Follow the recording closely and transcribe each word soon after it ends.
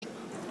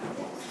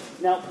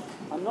Now,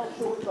 I'm not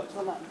sure we've got to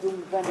on that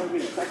Dum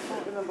Veneris. I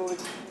can't remember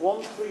which.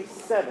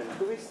 137.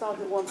 Could we start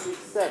at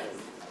 137?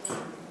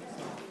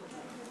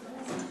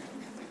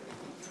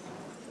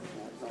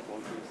 No, it's not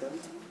 137.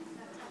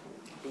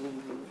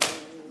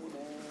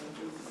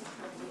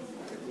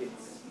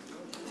 It's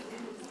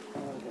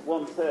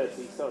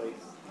 130, sorry.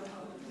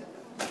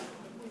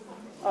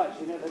 Oh,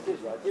 actually, no, that is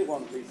right. Do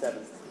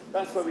 137.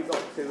 That's where we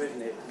got to,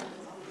 isn't it?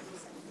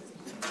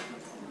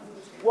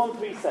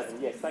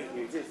 137, yes, thank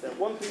you. Just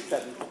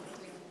 137.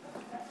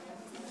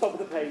 Top of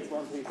the page,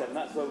 137.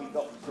 That's where we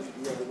got to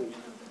the other week.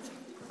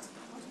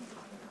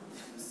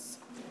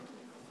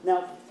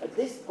 Now, at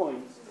this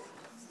point,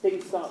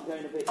 things start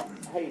going a bit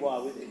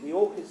haywire with it. The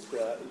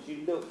orchestra, as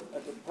you look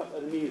at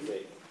the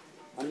music,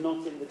 are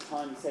not in the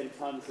same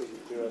time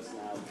signature as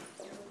now.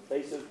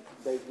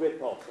 They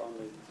rip off on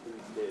the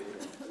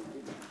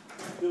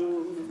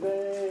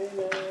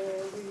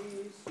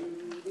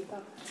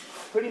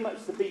pretty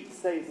much the beat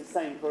stays the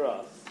same for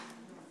us.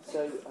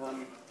 So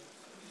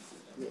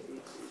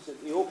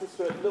the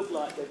orchestra look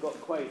like they've got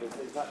quavers.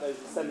 In fact, those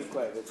are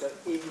semi-quavers. So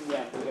in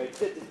yeah, we go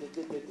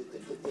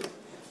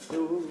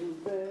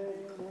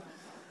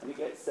and it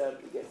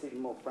gets even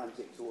more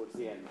frantic towards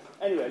the end.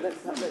 Anyway,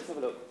 let's have a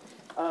look.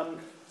 Can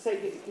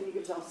you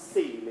give us our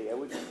C, Leah?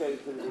 We'll just go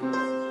through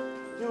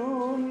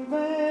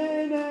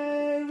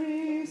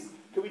these.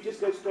 Can we just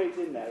go straight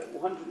in there?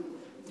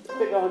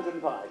 Figure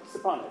 105.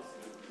 Sopranos.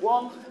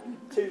 1,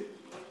 2,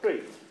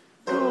 3.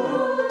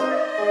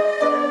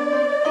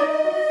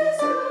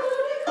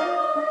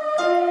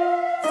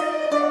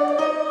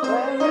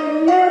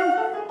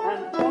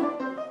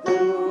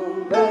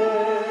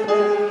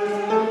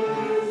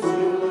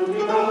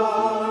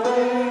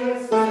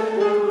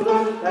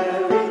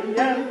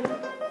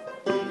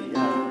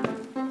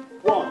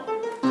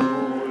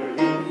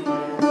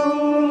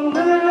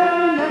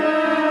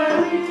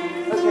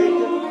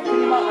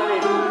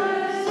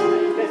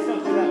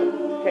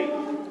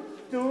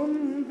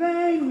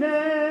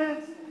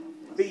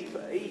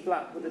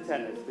 For the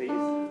tenors, please.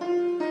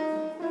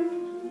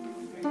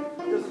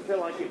 Doesn't feel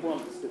like it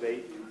wants to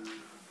be.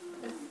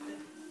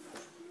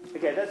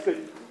 Okay, that's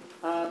good.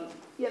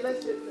 Yeah,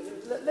 let's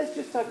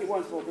just type it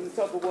once more from the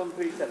top of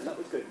 137. That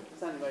was good.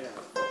 Standing way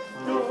down.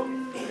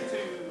 1, 2,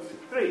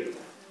 3.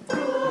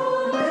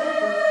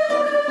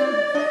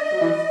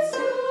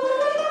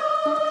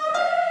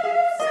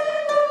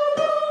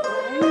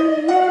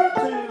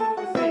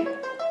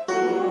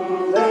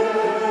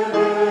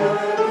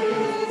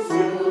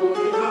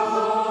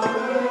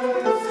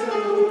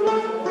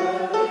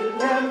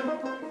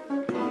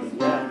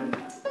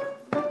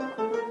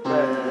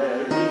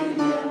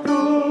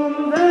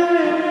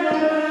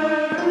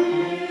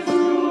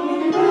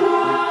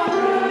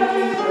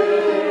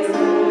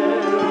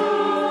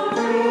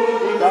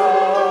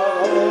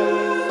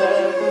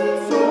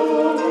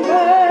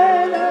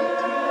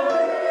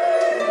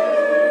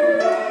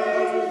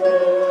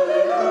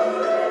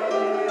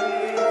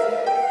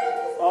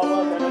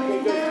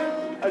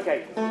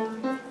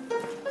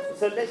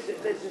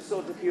 Let's just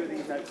sort a few of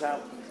these notes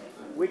out.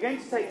 We're going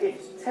to take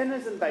it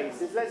tenors and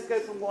basses. Let's go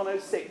from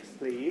 106,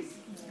 please.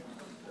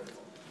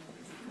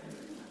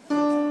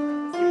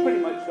 You've pretty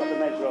much got the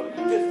measure of it.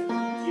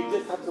 You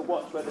just have to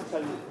watch where the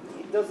tone.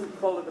 It doesn't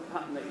follow the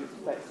pattern that you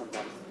expect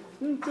sometimes.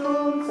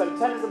 So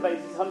tenors and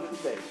basses,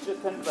 106.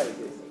 Just tenors and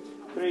basses.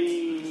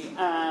 3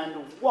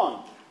 and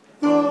 1.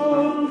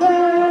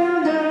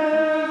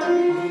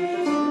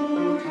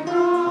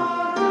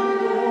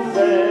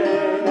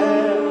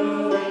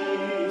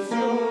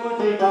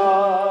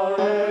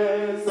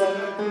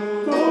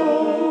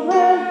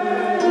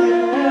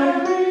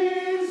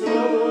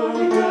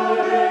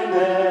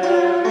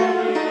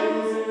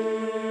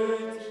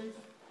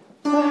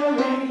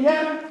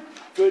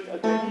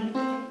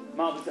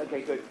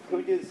 Okay, good. Can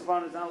we do the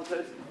sopranos and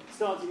altos?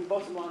 Starting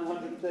bottom line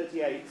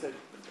 138, so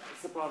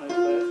sopranos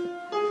first.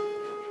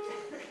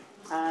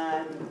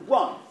 And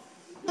 1.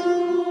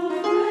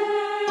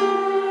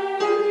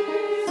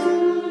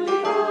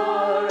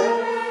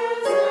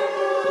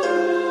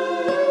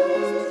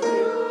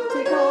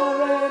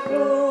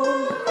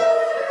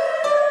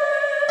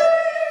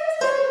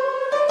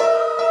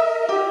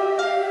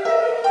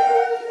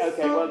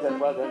 Okay, well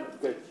done,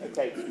 good.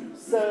 Okay,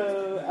 so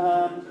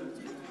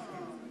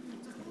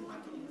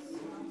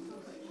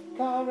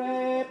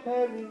Care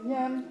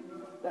Perignon.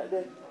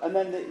 And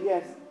then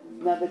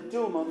now the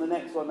Dum on the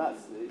next one,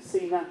 that's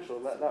C natural.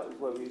 That was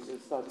where we sort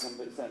of started to come a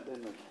bit set,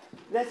 didn't we?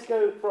 Let's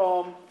go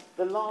from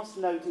the last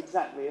note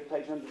exactly of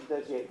page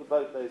 138 for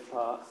both those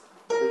parts.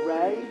 The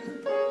Re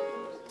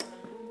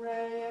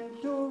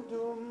and Do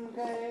Dum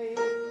Re.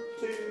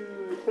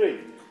 2, 3.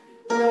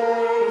 Re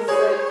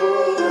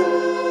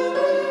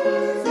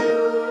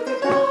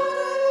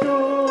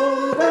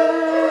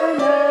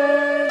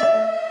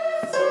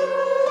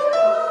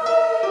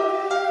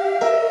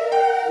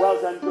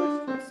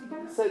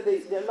So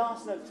the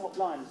last note, top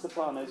line,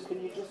 sopranos,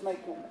 can you just make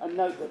a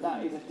note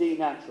that is a D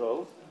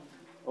natural,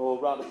 or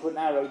rather put an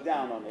arrow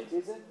down on it,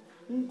 is it?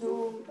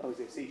 Is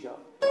it C sharp?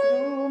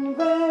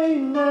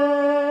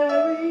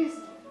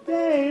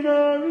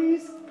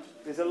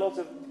 a lot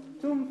of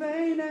Dum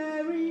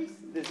Veneris.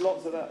 There's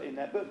lots of that in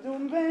there, but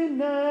Dum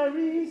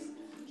Veneris.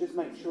 Just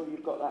make sure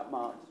you've got that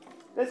marked.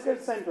 Let's go to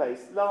the same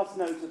place. Last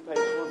note of page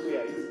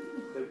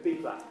 138. So B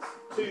flat.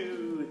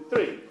 2,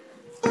 3.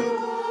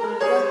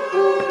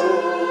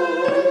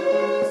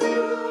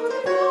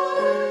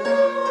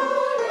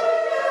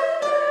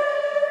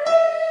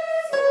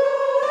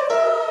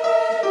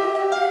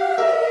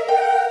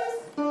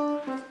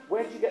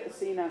 Where did you get the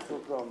C natural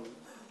from?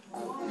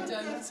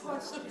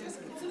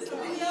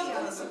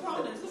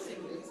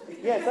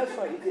 Yes, that's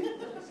right. You did.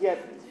 Yeah,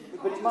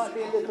 but it might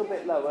be a little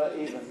bit lower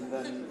even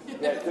than.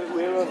 Yeah,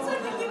 we're.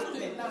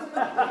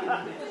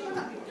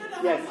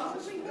 Yes.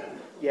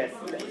 Yes.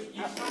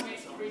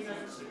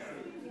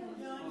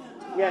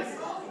 Yes.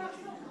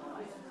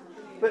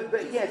 But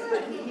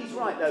he's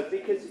right though,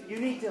 because you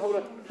need to hold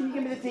on. Can you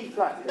give me the D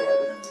flat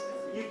there?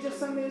 You just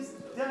sung this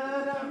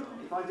da da.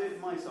 If I do it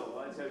for my solo,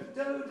 right? So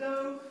do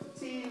do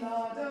ti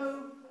la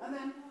do, and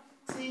then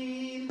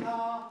ti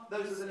la.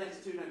 Those are the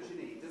next two notes you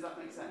need. Does that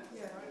make sense?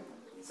 Yeah.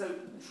 So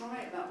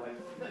try it that way.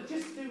 No,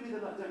 just do with the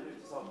don't do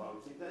it to solve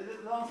obviously.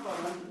 The last bar,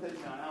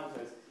 139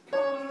 altos.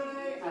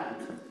 Care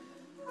and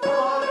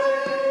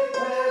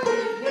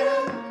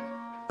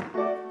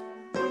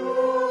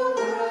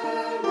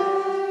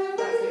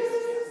that's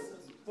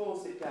it.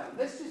 Force it down.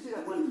 Let's just do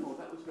that once more.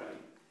 That was great.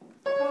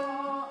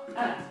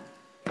 And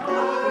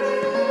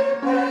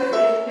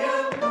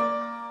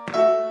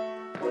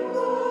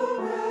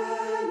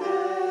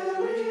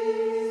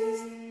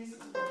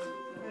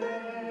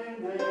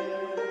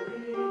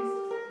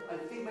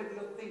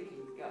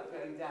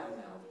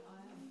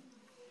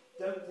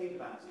don't think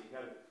about it.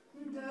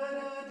 You go da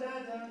da da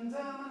dum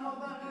dum and hold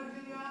that note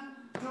in your hand.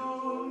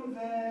 Dum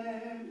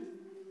then.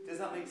 Does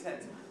that make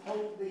sense?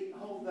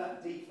 Hold that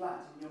D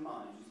flat in your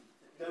mind.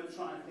 Don't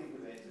try and think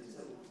of it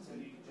until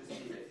you just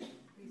need it.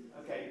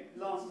 Okay,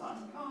 last time.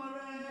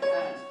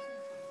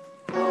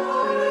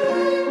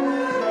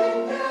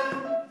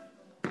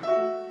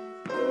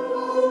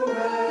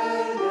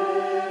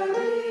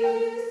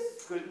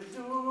 Good.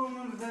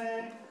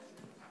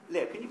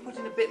 Leo, can you put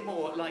in a bit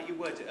more like you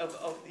would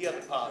of the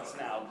other parts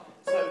now?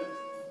 So,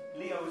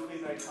 Leo was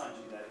being very kind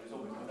to you there. There was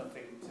always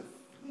nothing to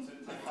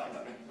fight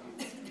up.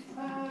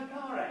 Care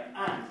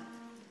and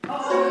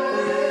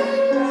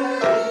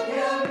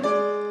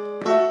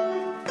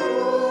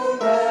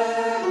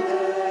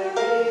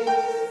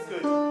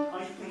good.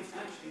 I think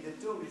actually the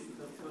dum isn't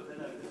the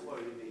note that's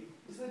worrying me.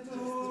 It's the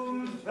dum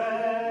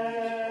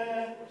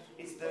ver.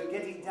 It's the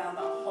getting down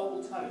that whole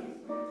tone.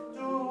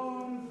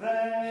 Dum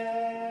ver.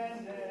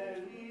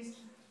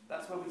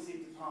 That's where we seem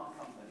to part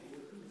company.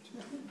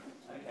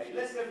 Okay,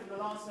 let's go from the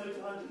last note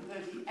to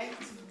 138.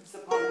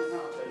 Soprano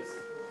altos.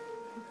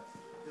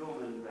 Dum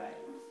and re.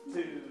 2,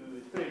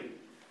 3.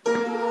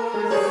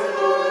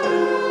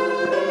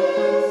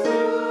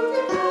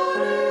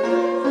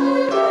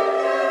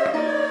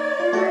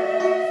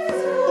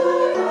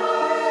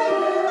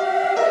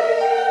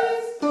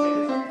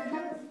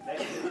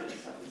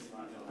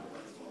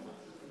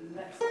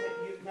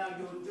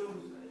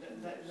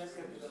 Let's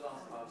go to the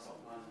last part of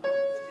soprano.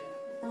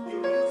 Can you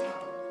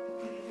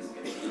just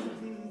get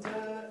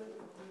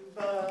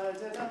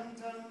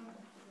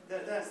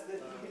that's the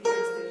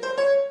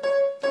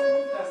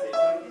that's it. So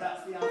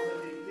that's the alto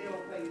lead. Leo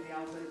play the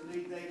alto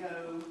lead. They go.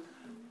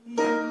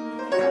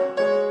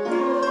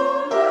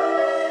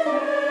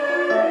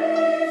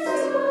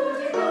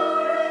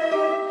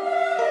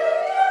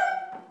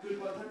 Good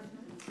one.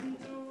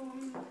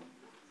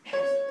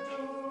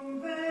 Dum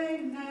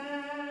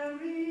veneris.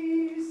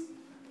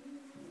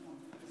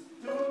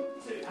 Dum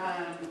 2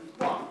 and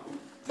 1.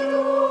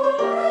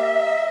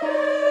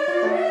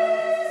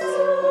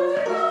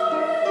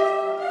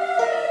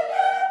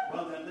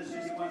 Well done, let's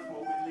use it once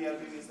more with Leo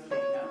giving us the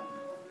lead now.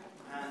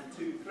 And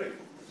 2, 3.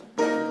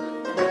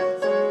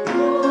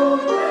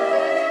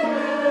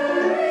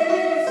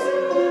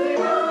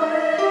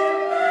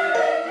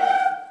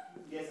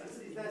 Yes,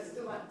 there's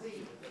still that D.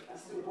 That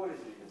still worries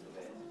me a little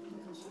bit.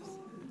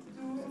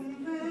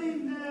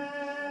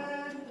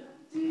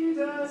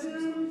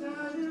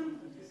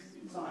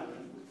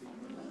 Silent.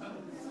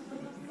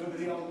 Over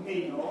the old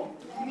minor.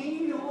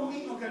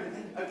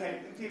 Okay,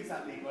 give us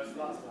that lead was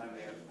last time,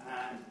 Leo.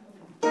 And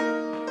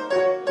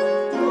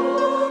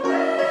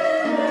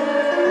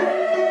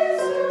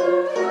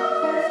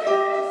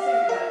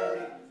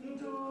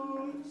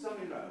song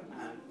in row.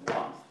 And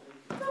 1.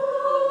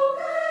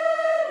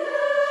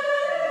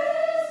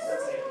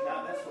 That's it. Now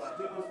that's what I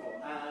do once more.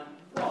 And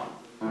 1.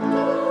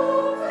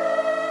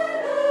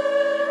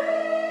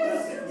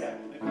 That's it, yeah.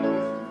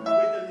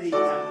 With the lead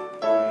now.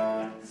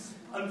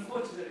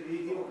 Unfortunately,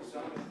 the orchestra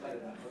I'm going to play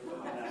that. No,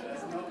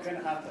 that's not going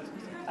to happen.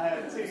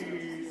 2,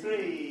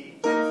 3.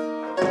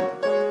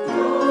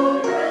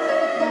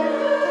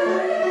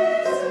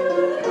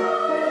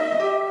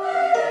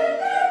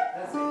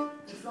 That's it.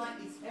 It's like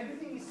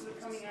everything is sort of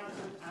coming out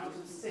of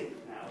sync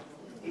now.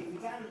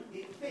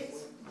 It fits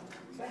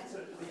better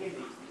at the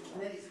beginning,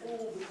 and then it's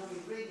all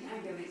becoming really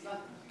angular. It's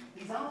like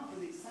these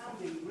after it's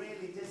sounding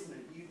really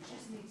dissonant. You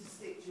just need to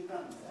stick to your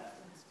guns there.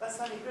 That's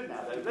sounding good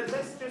now, though.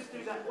 Let's just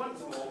do that once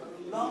more.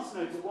 Last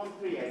note of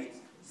 138,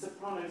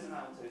 sopranos and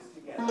altos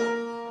together.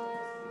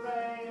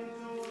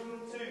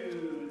 1,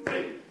 2,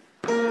 3.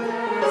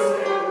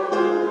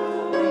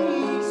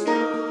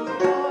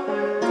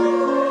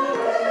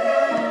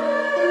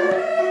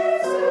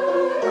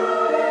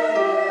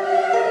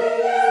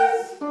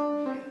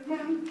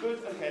 Good.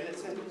 Okay,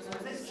 let's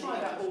try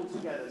that all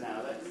together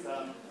now.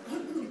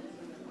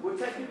 We'll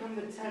take it from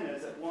the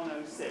tenors at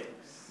 106.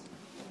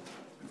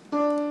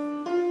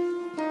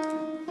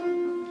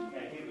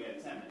 Okay, here we go,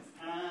 tenors.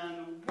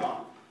 And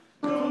 1.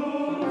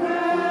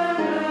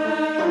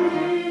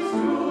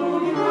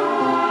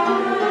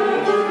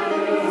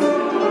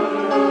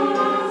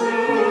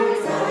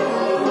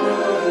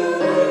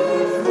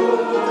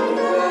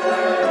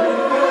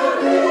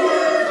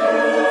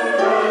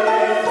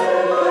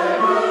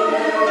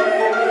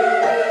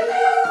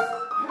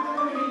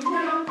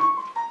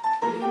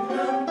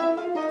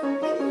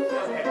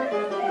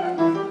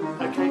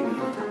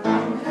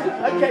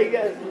 Okay,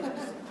 good.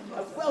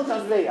 Well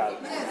done, Leo.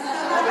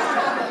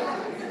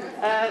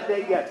 There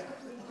you go.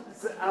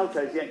 So,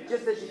 altos, yeah.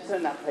 Just as you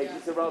turn that page,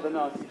 it's a rather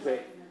nasty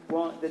trick.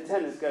 The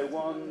tenors go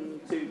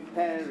 1, 2,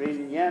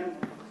 perinyam,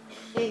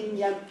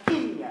 inyam,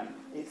 inyam.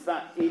 It's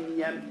that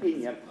inyam,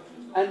 inyam.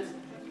 And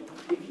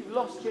if you've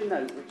lost your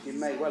note, which you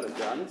may well have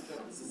done,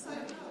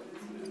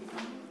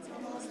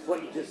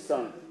 what you just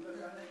sung.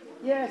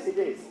 Yes, it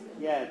is.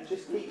 Yeah,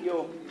 just keep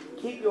your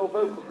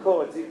vocal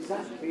cords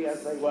exactly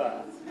as they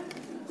were.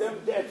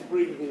 Don't dare to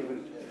breathe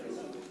even.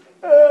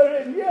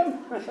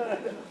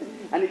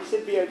 And it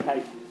should be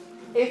okay.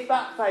 If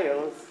that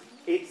fails,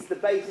 it's the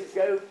basses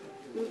go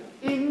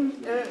in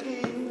yam,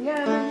 in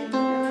yam,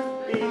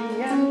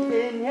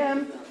 in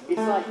yam. It's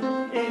like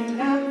in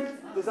yam.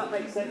 Does that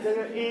make sense? They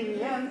go in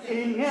yam,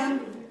 in yam.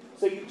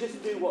 So you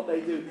just do what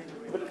they do,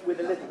 but with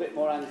a little bit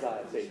more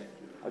anxiety.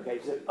 Okay,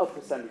 so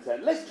upper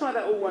semitone. Let's try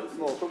that all once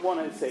more from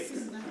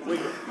 106.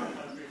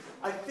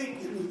 I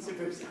think you need to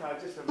boost the crowd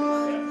just for a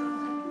minute.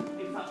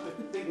 In fact, we're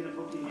thinking of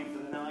booking you for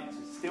the night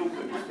to still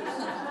boost this.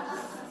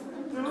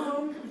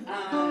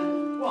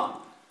 And 1.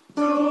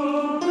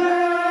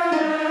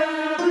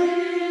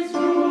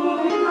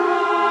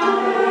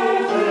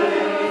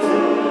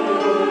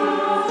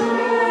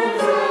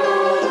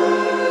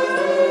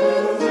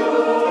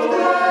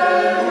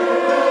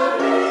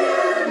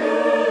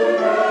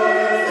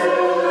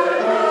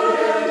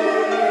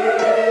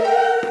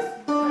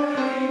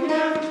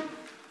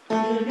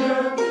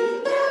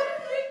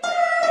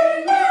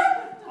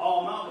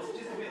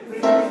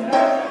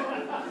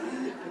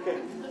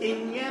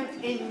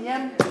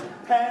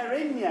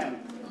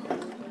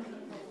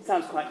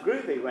 Sounds quite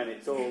groovy when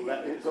it's all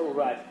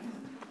right.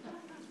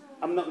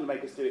 I'm not going to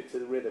make us do it to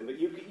the rhythm, but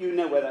you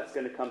know where that's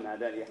going to come now,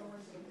 don't you?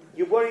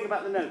 You're worrying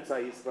about the notes, are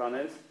you,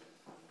 sopranos?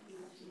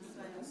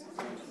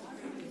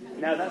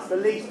 No, that's the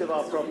least of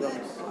our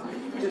problems.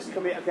 Just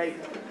come here, okay.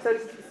 So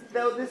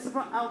this is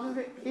altos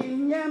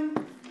in yam,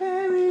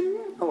 in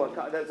yam. Oh, I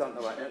can't, those aren't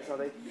the right notes, are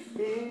they?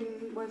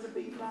 Where's the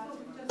B flat?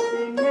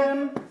 In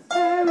yam,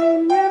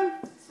 in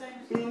yam,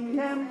 in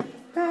yam.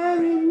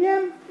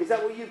 Perinyam. Is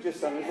that what you've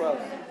just done as well?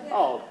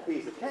 Oh,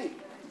 piece of cake.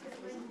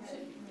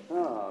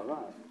 Oh,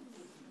 right.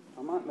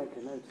 I might make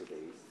a note of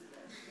these.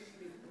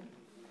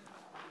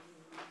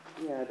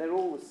 Yeah, they're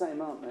all the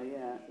same, aren't they?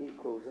 Yeah,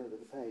 equals over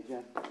the page,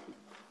 yeah.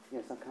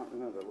 Yes, I can't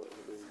remember what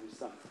we've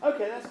done.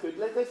 Okay, that's good.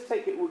 Let's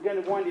take it. We're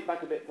going to wind it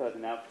back a bit further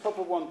now. Top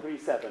of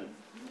 137.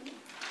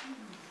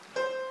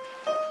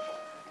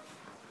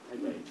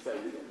 Okay, so,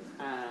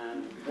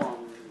 and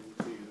 1,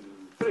 2,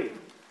 3.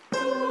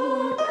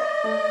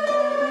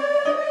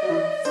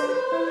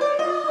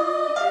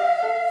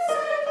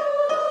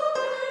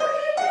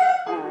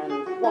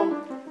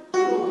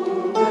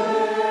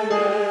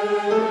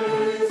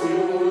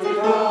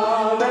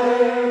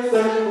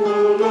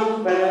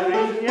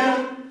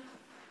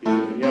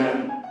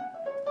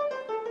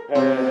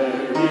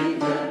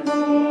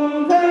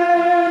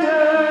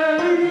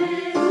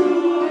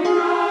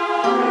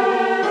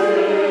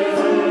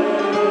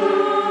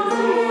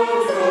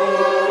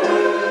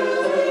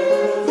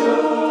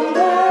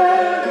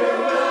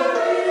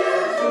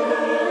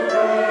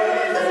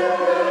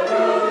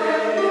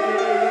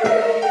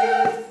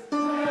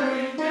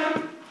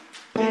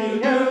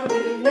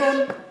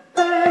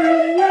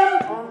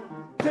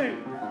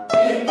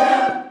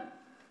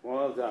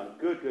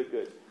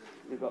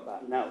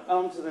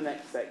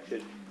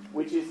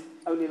 Which is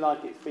only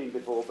like it's been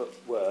before, but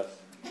worse.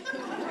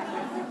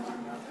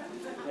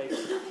 Okay.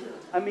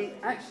 I mean,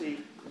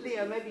 actually,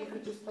 Leo, maybe you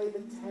could just play the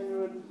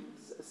tenor and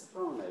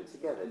soprano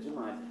together. Do you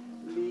mind?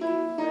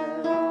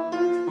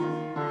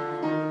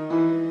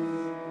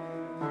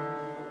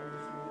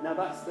 Now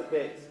that's the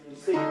bit. You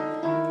see?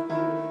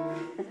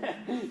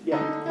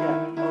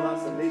 yeah. Oh,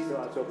 that's the least of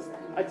our troubles.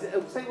 I'll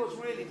tell you what's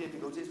really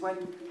difficult is when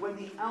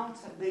the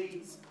alto,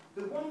 the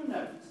one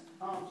note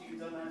after you've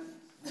done that.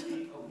 Oh,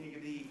 you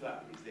give the E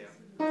flat, please, there.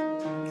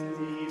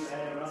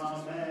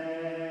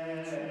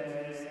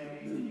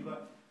 You've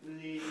got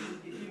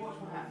if you watch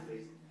my hand,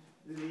 please.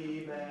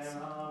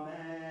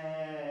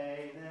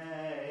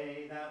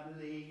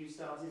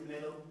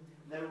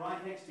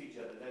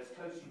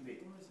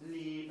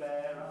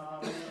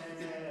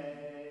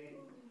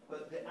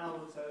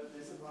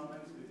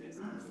 harmonics with it.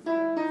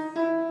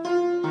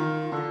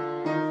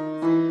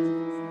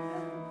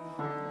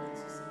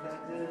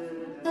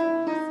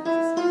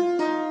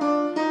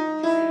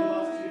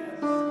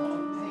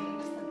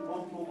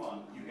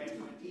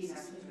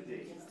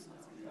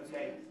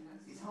 Okay,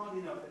 it's hard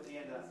enough at the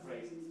end of that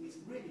phrase. It's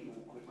really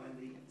awkward when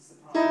the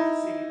soprano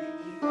is singing the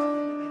E flat in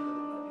the middle of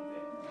the bloody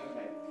bit.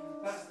 Okay,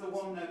 that's the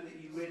one note that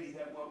you really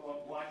don't want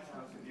wiped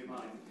out of your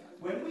mind.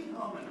 When we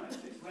harmonise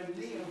this, when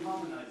Leo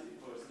harmonised it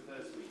for us the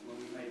first week when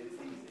we made this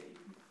easy,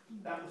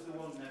 that was the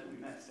one note we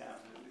messed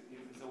out.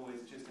 It was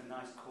always just a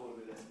nice chord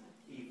with an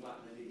E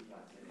flat and an E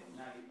flat in it.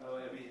 Now,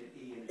 an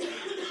E and an E.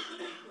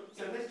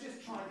 So let's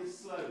just try this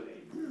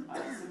slowly.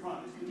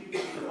 Sopranos, could you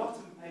go to the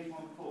bottom of page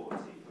 140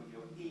 from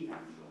your E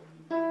natural?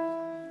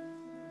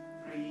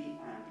 3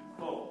 and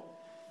 4.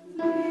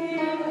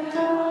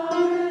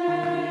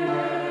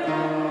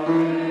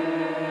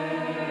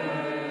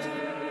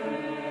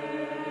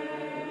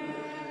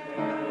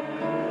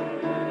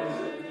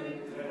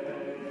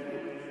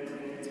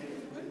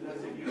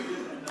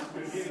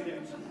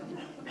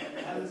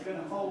 Alan's going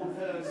to hold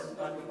hers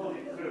like a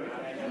bullet through it,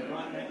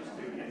 right next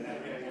to you.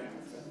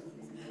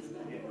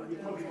 You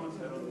probably want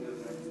her on the other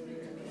end.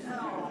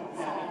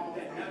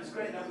 That was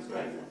great, that was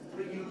great.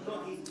 But you've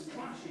got these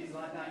clashes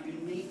like that, you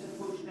need to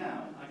push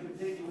down. I can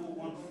feel you all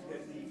want to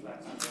get the E flat,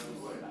 I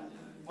don't worry about it.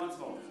 Once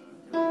more.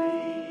 Oh,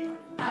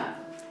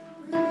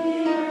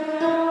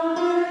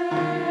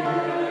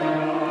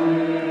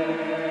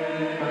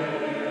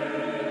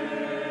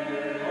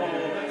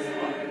 that's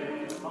fine.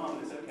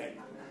 Marvellous, okay.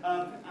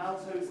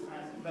 Altos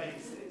and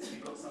basses,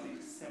 you've got something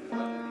similar to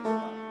this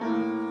one.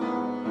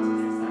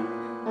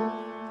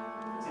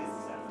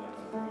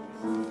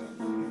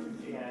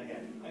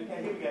 Okay,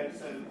 here we go.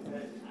 So,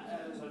 notes.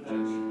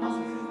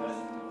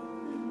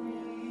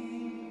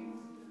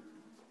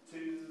 2,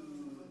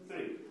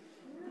 3.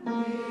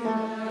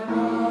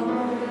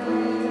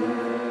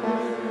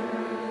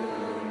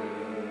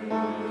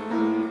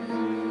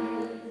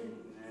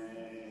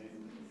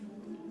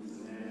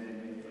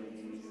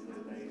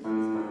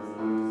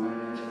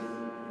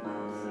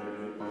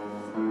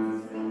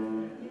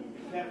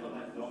 Be careful of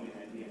that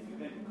dominant here. You're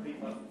going to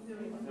creep up. I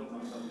feel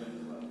myself going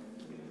as well.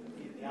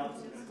 The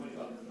altos are going to push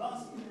up.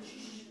 Last,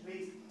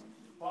 please.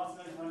 Parts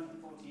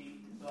 940,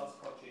 last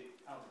crotchet,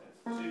 altos.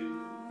 2,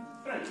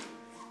 3.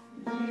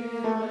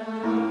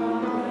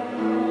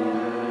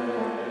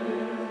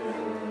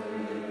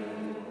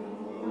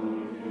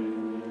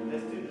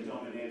 Let's do the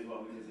dominant as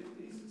well because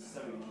it's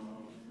so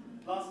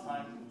easy. Last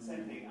time,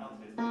 same thing,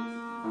 altos,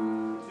 please.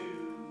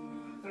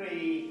 2,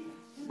 3.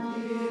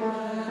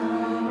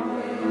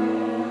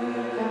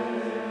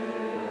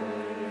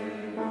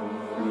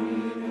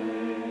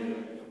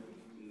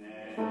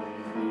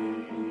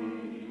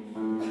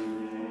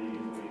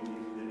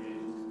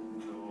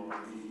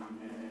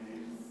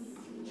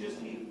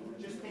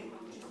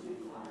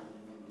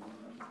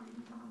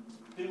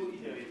 Do what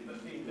you're doing, but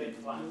be a bit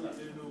flat.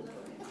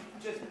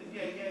 Just,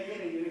 yeah, I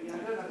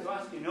don't have to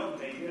ask you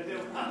normally, you do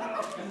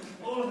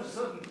all of a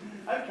sudden.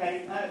 Okay,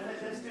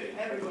 let's do it,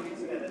 everybody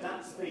together,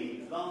 that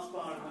speed, last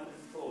bar of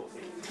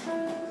 140.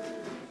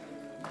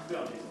 To be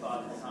honest, by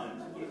the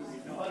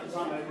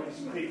time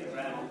everybody's creeping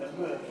around the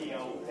murky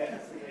old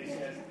depth,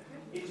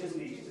 it just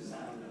needs to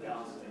sound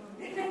ghastly.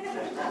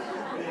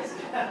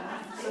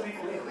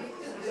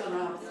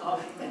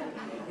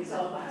 It's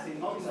our Latin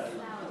motto.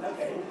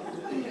 Okay.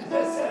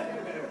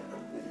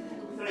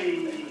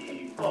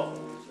 3, 4.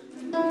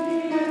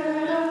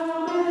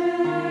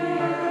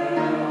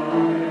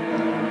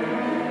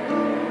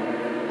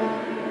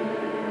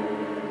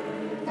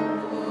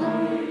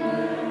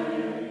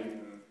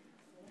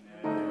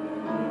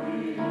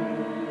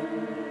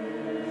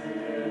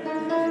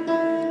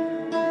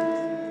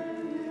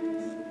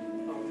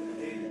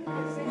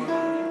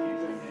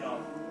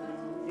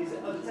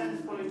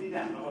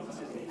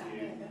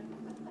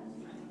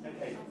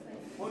 Okay,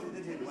 what did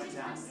they do? Went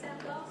down.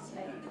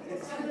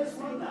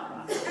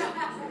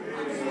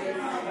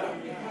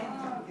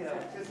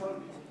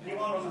 You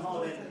are on the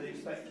hard end of the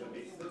spectrum.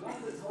 It's the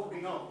one that's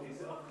holding off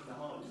is often the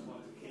hardest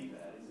one to keep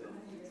there, isn't it?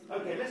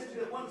 Okay, let's do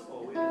it once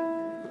more.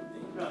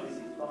 No, this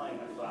is fine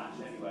a flash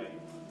anyway.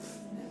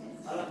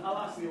 I'll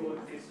ask the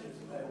audience to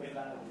a bit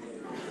louder.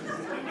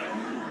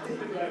 Here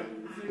we go.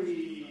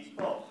 3,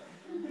 4.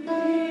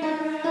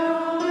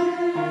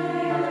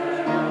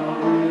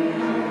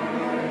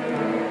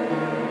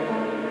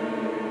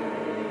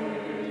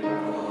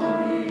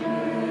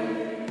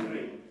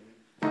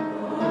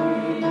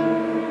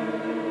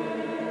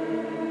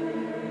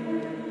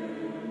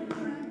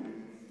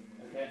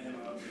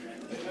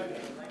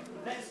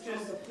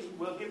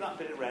 We'll give that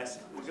bit of rest.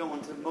 We'll go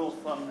on to more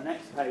fun the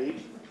next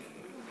page,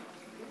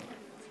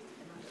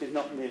 which is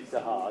not near so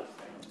hard.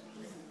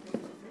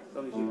 As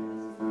long as you...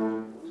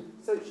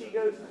 So she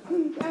goes,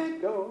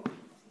 echo,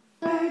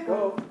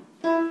 echo.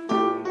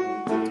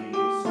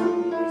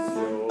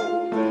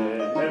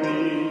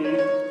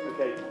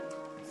 Okay,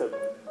 so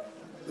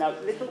now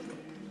little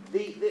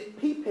the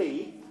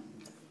PP,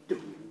 do,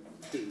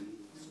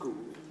 school.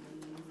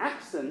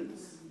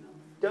 Accents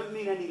don't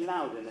mean any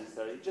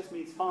necessary. It just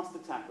means fast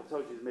attack. I've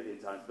told you this a million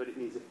times, but it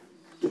means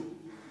do,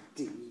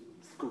 dee,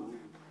 school.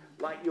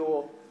 Like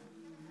you're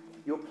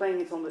playing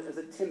it on as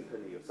a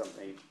timpani or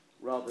something,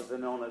 rather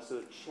than on a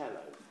sort of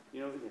cello.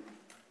 You know what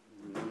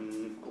I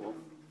mean? Or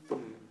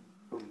boom,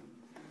 boom.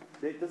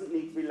 It doesn't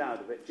need to be loud,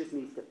 but it just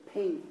needs to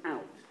ping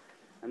out.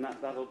 And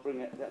that'll bring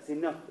it, that's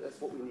enough, that's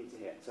what we need to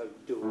hear. So,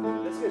 do.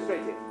 Let's go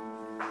straight in.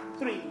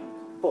 3,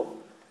 4.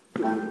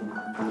 Do,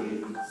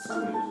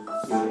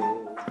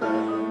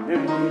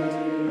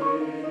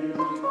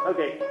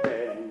 okay,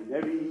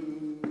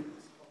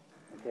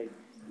 okay.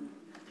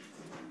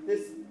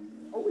 There's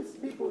always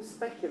people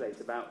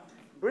speculate about,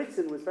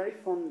 Britain was very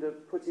fond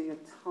of putting a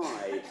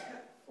tide.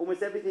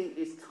 Almost everything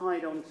is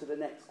tied on to the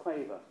next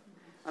quaver.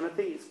 And I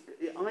think it's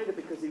either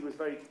because he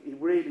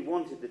really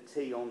wanted the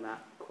T on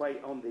that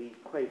on the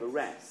quaver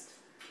rest,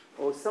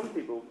 or some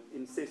people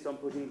insist on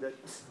putting the T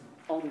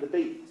on the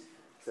beat.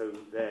 So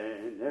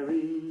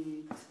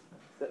Venerate,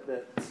 that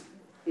the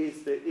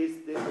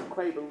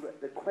quaver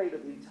that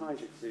he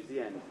ties it to is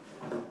the end.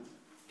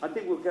 I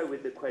think we'll go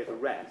with the quaver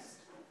rest,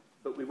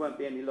 but we won't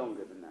be any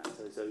longer than that.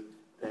 So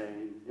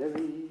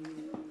Venerate,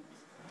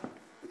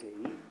 okay,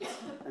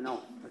 and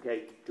on,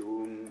 okay,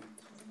 doom.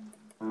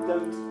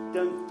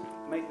 Don't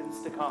make them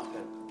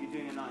staccato. You're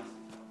doing a nice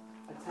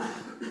attack,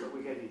 but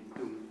we're getting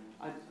doom.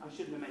 I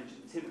shouldn't have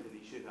mentioned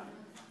timpani, should I?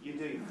 You're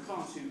doing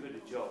far too good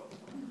a job.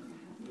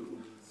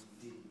 Doom,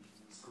 D,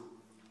 school.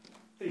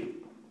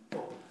 3,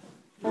 4.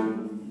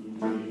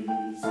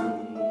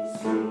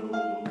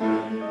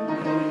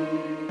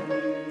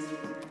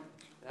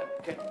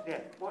 Okay,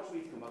 yeah. Watch me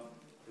come up.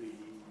 3,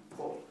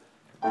 4.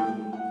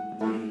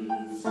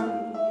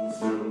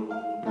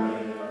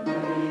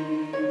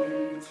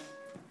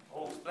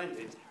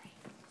 Splendid.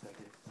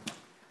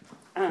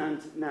 And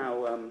now,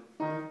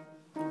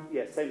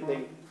 same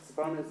thing.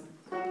 Sopranos.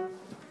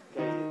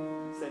 Okay,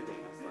 same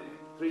thing.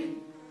 3,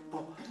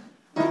 4.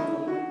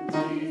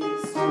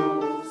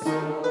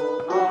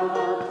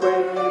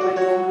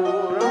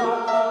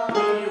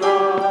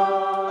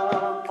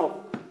 Oh,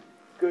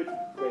 good.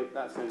 Okay,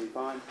 that's going to be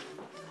fine.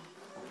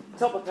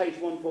 Top of page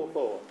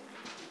 144.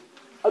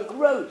 A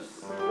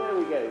gross. There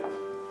we go.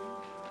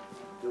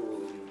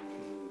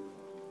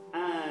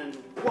 And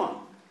 1.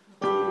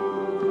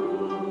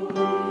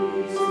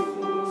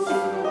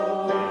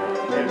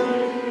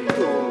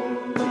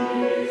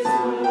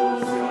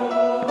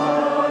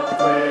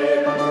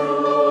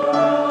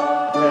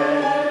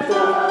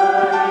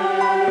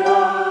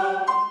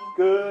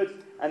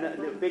 And a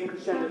big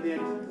crescendo at the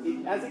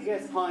end. As it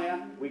gets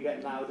higher, we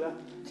get louder.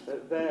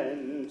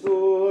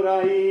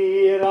 Ventura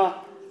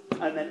ira.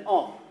 And then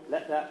off.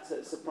 Let that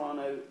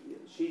soprano,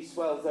 she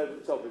swells over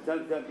the top.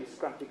 Don't be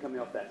scrappy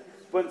coming off there.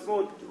 Once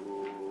more.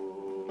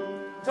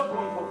 Top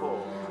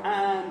 144.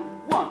 And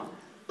 1.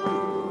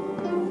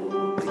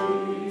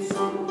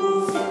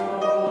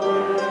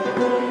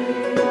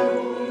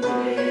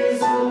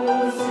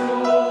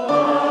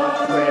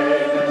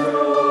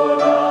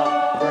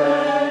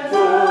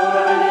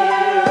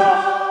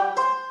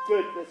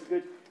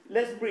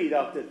 Let's breathe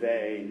after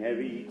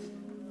Venerate.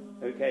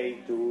 Okay,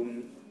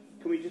 doom.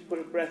 Can we just put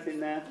a breath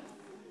in there?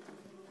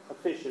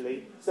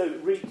 Officially. So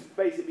reach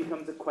basically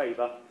becomes a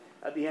quaver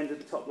at the end of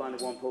the top line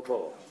of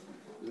 144.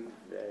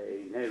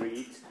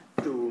 Venerate,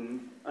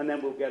 doom. And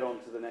then we'll get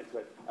on to the next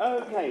word.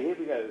 Okay, here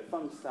we go.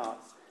 Fun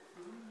starts.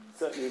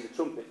 Certainly in the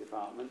trumpet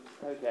department.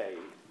 Okay.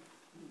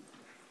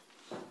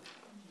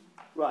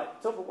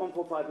 Right, top of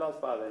 145, last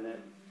bar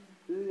then.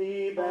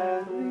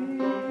 Liebe,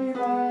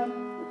 Liebe.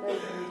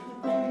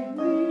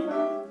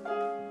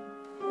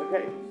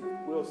 Okay,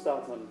 we'll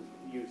start on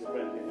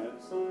user-friendly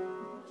notes.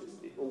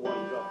 Just all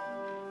one drop.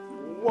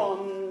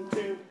 1,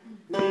 2,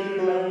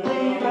 Liebe,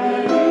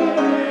 Liebe,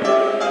 Liebe.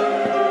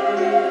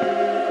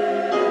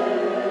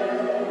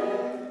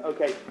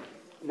 Okay,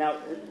 now,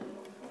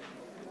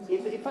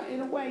 in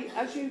a way,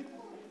 as you,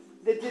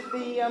 the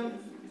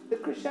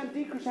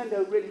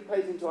decrescendo really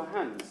plays into our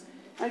hands.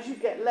 As you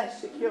get less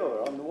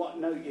secure on what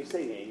note you're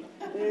singing,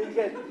 you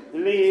get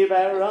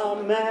Libera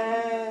me.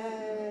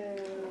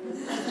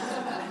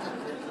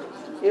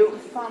 It'll be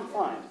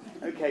fine.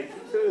 Okay,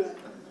 so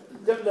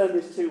don't learn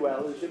this too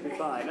well, it should be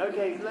fine.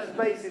 Okay, let's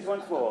bass this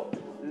once more.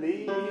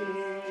 Leave.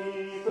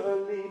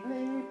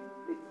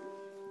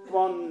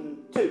 1,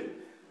 2.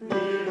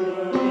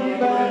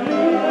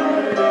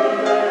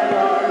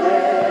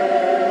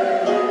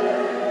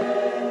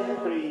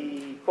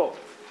 Three, 4.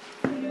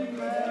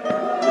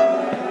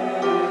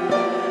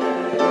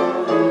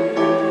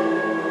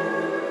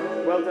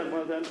 Well done.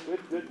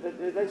 Good.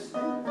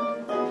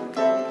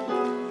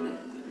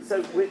 So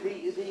with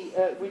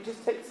we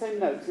just take the same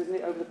notes, isn't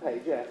it, over the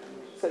page? Yeah.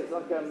 So it's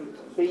like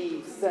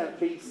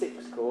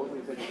B6 chord we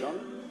finish on.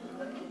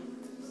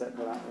 Set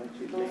for that one,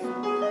 should be.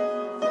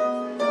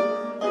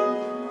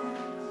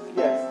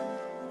 Yes.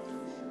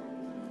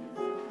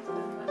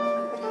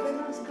 They're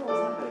nice chords,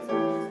 aren't they?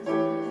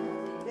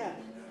 Yeah.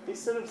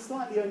 It's sort of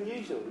slightly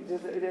unusual. You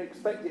don't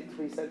expect it to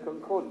be so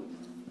concordant.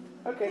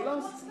 Okay,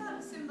 last. What's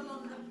that symbol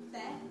on the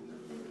bed?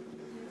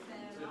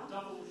 It's a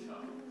double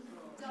shot.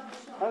 Double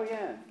shot. Oh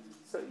yeah.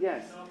 So,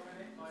 yes.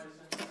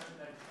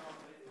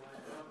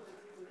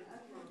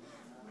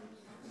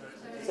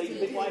 So you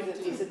think, why is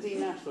it? It's a D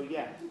natural,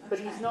 yeah. But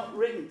he's not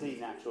written D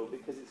natural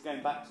because it's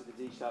going back to the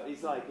D sharp.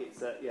 It's like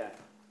it's, yeah.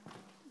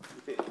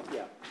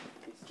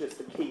 It's just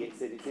the key it's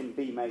in. It's in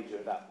B major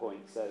at that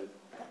point. So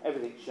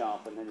everything's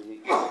sharp and then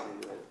you.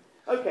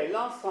 Okay,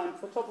 last time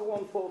for top of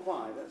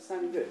 145. That's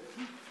sounding good.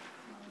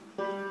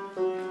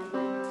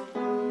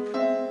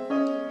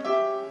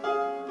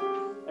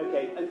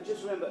 Okay, and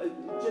just remember,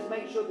 just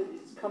make sure that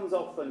it comes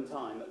off on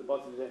time at the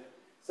bottom of it.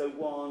 So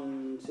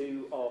 1,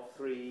 2, off,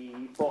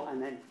 3, 4,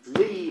 and then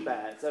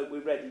Lieber. So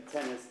we're ready,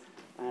 tenors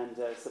and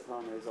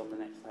sopranos on the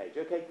next page.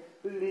 Okay,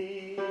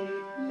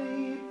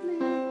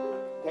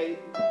 Okay,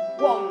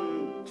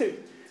 1,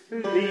 2,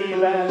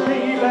 Lieber,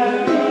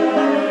 Lieber, Lieber.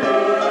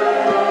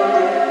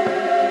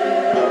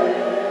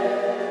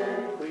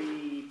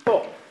 3,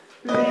 4,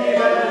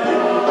 Lieber.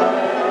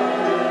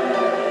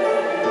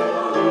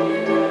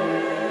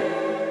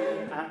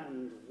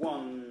 And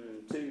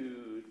 1,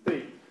 2,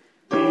 3.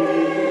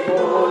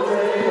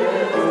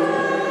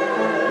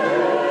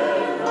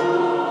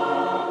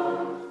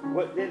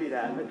 What, nearly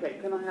there. Okay,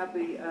 can I have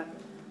the,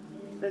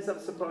 let's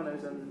have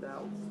sopranos and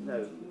altos,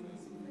 no.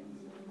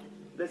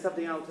 Let's have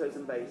the altos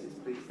and basses,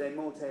 please. De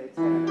morte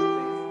tenor,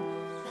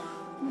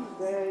 please.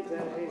 De,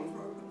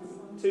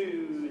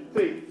 2,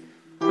 3.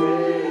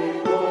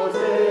 De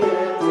morte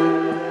tenor.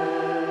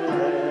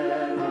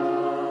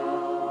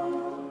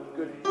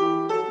 Good.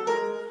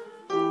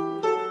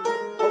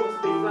 Oh, it's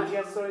B flat,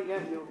 yes, sorry,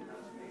 yeah.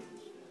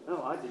 No,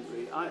 I didn't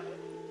read. I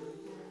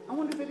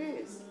wonder if it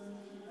is.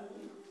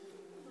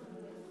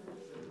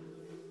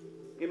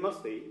 It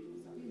must be.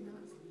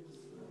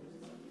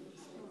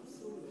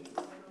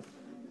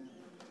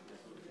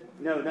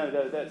 No,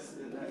 that's,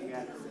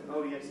 yeah.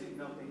 Oh, yes,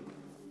 nothing.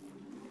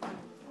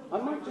 I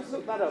might just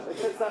look that up. It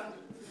says that.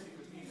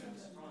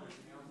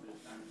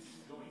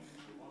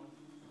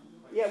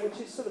 Yeah, which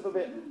is sort of a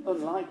bit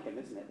unlike him,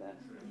 isn't it, there?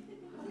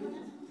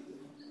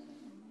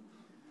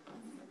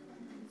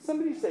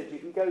 Somebody said you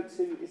can go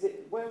to,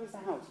 where was the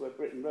house where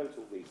Britain wrote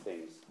all these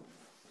things?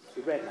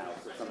 The Red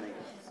House or something.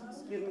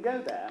 You can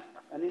go there,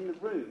 and in the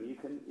room,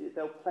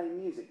 they'll play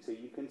music to you.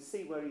 You can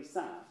see where he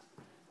sat.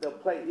 They'll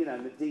play, the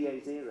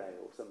Dies Irae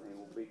or something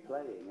will be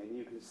playing, and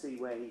you can see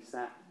where he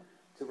sat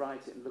to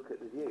write it and look at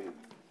the view.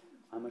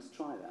 I must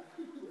try that.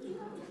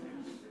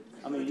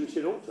 I mean, you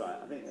should all try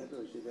it. I think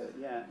everyone should do it.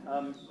 Yeah.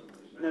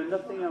 No,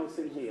 nothing else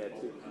in here.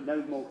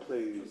 No more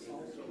clues.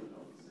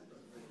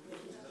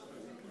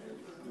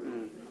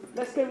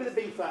 Let's go with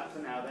the B flat for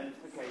now, then.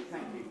 Okay,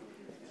 thank you.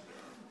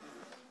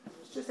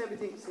 It's just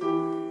everything's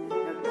in.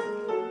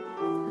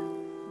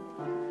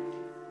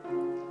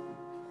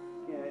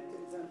 Yeah,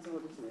 that's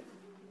odd, isn't it?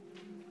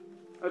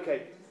 Okay.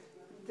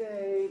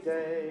 Day.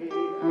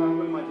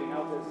 What am I doing?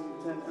 Altos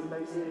and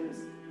basses.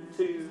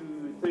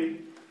 2, 3.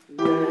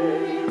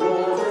 Day.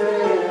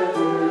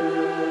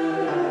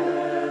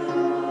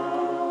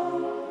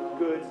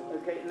 Good.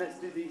 Okay, and let's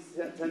do these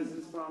tenors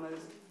and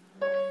sopranos.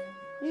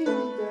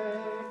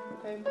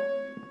 Okay.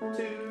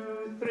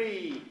 2,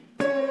 3.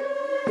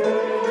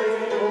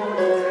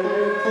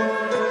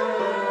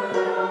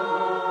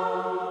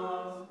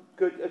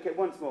 Good. Okay,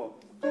 once more.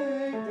 2,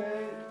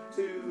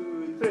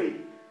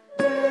 3.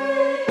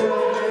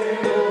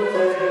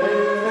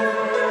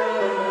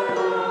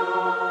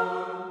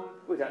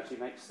 Which actually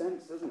makes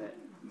sense, doesn't it?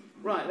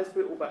 Right, let's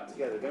put it all back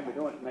together again. We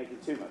don't want it making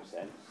too much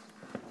sense.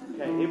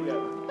 Okay, here we go.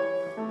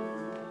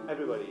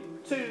 Everybody.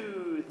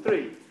 2,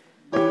 3.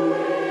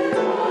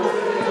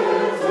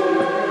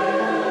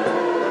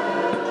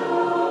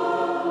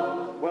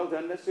 Well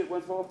done. Let's do it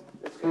once more.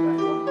 Let's go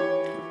back on.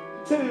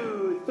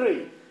 2,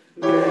 3.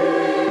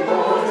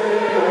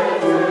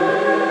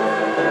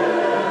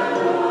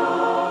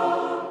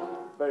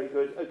 Very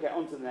good. Okay,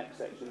 on to the next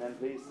section then,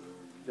 please.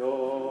 Do, 1.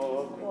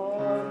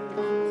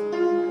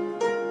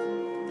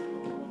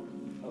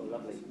 Oh,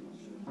 lovely.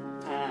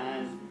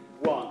 And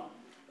 1.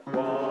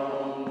 1.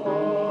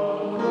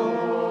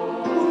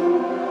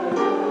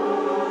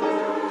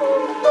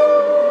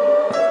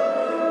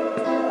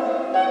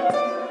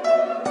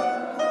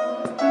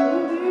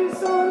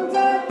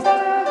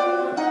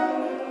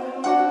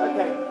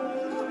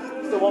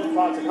 One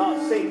part I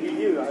can't sing, you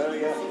knew that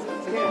earlier.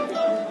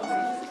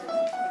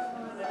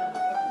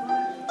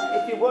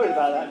 If you're worried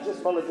about that, just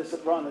follow the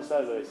soprano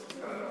soloist.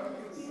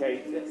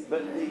 Okay,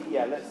 but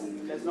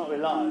let's not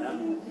rely on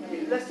them.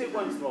 Let's do it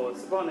once more.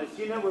 Sopranos,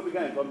 you know where we're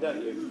going from,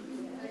 don't you?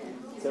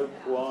 So,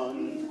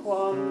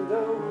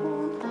 quando.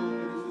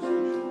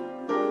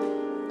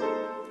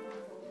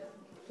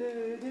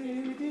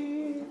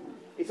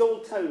 It's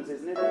all tones,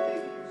 isn't it? I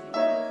think.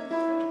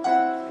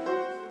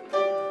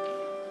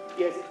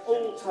 Yes, it's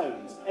all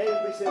tones.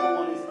 Every single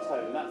one is a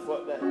tone. That's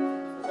what that's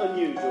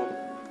unusual.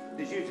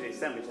 There's usually a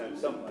semitone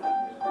somewhere,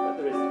 but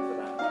there isn't for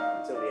that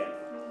until the end.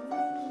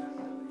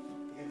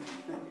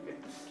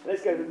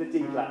 Let's go to the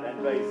D flat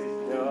then,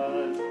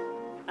 basses.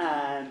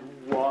 And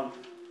 1.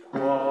 1,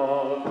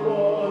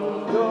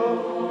 1, 2,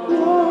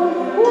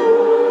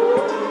 1.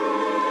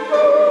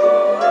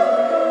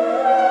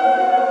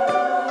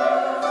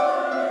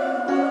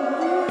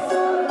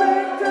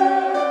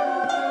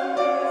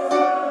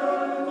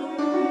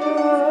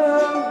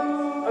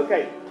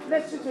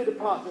 let's just do the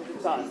part at a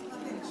time.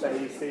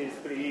 Spaces,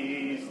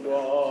 please.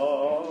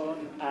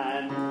 1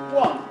 and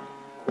 1.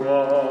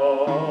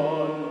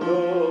 Quando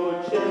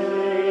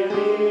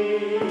cieli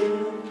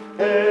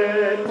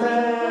et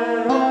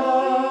terra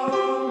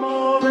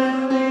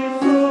movendi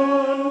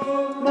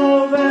sunt.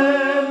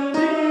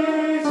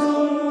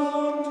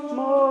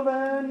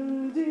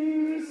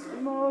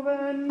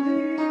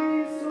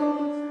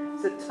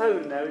 It's a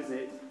tone now, isn't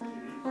it?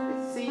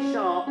 It's C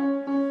sharp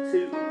to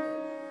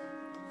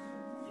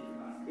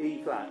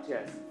E flat,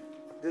 yes.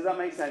 Does that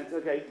make sense?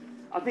 Okay.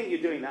 I think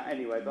you're doing that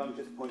anyway, but I'm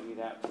just pointing it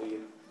out to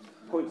you.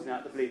 Pointing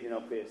out the bleeding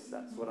obvious.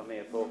 That's what I'm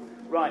here for.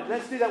 Right,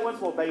 let's do that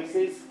once more.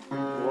 Basses.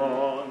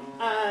 1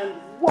 and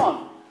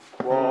 1.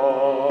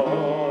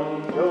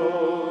 Quando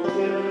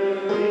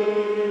cieli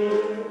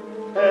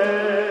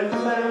et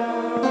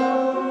terra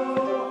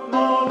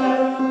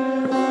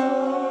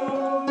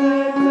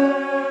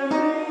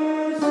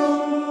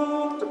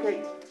Okay,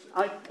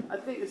 I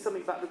think there's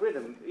something about the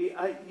rhythm.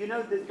 You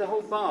know, the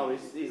whole bar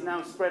is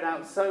now spread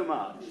out so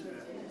much.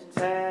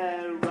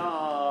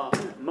 Terra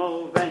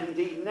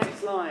movendi.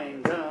 Next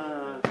line.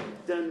 Da,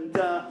 dun,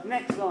 da.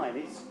 Next line.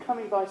 It's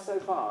coming by so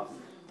fast.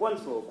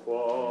 Once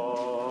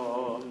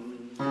more.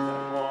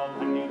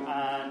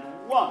 And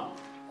 1.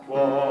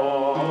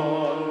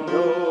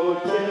 Quando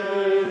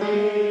cieli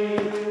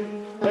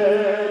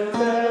et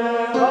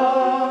terra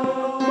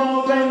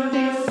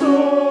movendi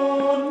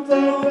sunt.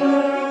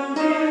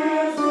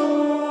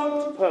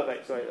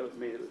 Perfect. Sorry, that was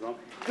me that was wrong.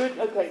 Good.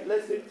 Okay,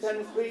 let's do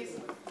tenors, please.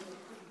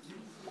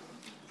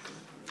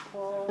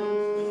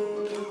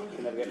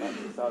 Can never get back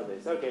to the start of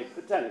this. Okay,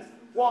 for tenors.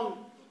 1,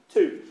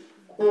 2.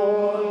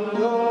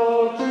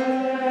 Quando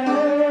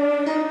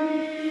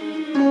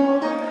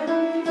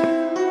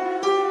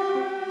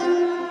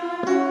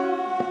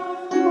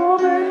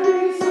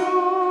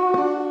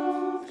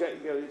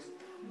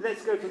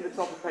let's go from the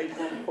top of page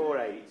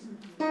 148.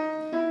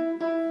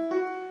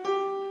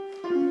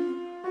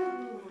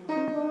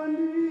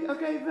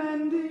 Okay,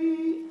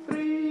 Vendi,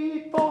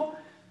 3, 4.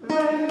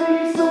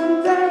 Vendi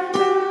sunt.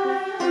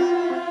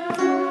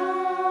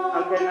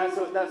 Okay,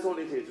 that's all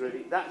it is,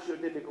 really. That's your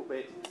difficult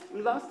bit.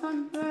 Last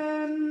time,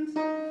 and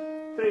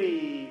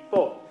 3,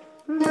 4.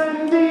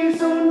 Vendi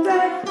sunt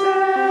et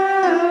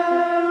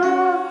terra.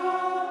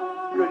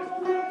 Good.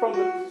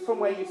 From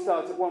where you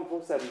start at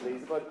 147,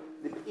 please. But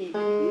the A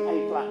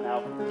flat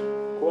now.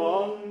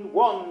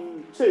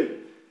 1, 2.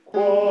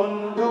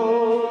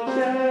 Quando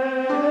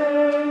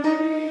cieli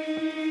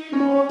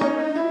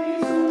movendi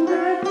sunt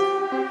et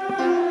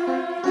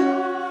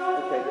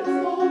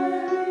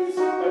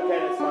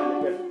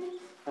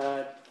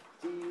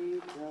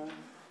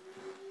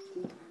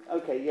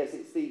okay, yes,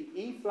 it's the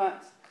E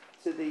flat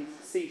to the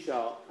C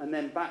sharp, and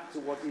then back to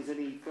what is an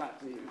E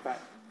flat. In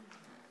fact,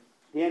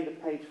 the end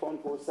of page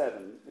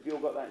 147. Have you all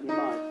got that in your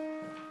mind?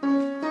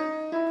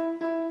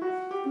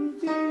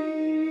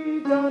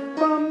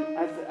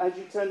 As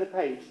you turn the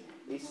page,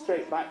 it's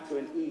straight back to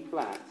an E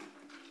flat.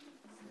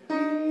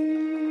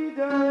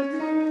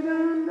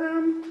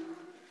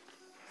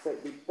 So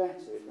it'd be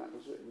better if that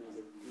was written as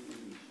a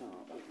D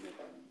sharp, wouldn't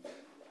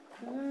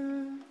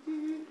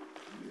it?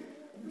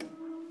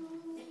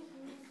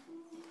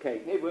 Okay,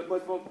 here,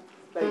 what's more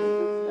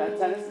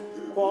tennis?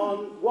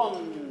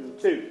 1,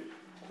 2.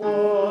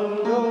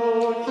 Quando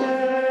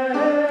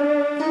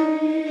cieli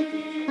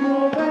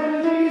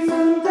movendi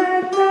sunt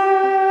et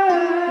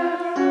terra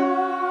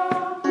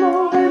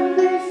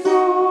movendi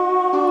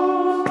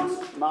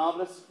sunt.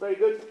 Marvellous, very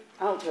good.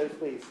 Altos,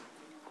 please.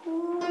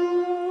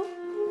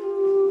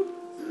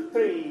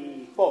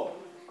 3, 4.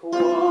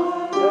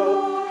 Quando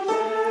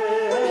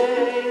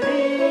cieli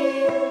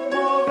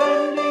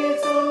movendi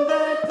sunt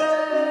et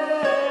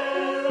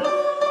terra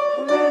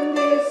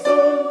movendi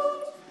sunt.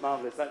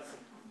 Marvellous, that's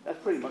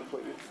pretty much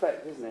what you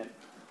expect, isn't it?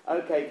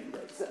 Okay,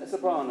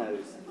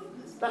 sopranos.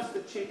 That's the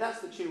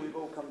tune we've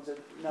all come to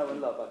know and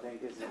love, I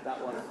think, isn't it?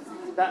 That one.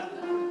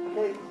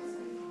 Okay,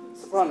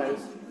 sopranos.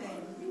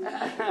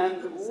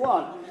 And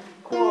 1.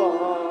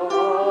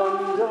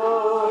 Quando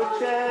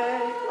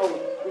cieli. Oh,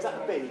 was that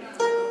a B?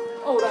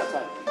 Oh, that's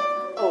right.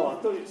 Oh, I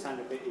thought it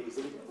sounded a bit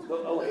easy.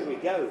 But, oh, here we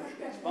go.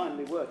 It's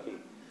finally working.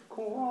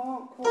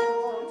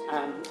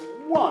 And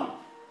 1.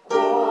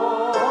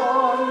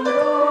 Quando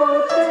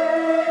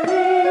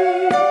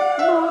cieli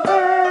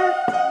movendi.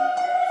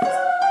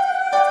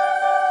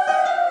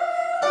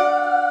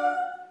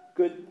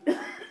 Good.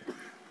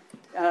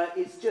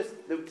 It's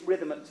just the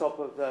rhythm at the top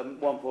of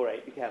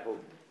 148. Be careful.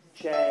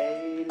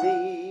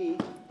 Cieli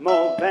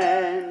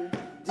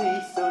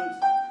movendi sunt.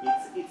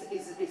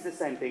 It's the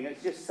same thing.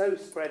 It's just so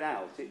spread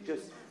out. It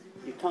just,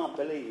 you can't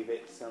believe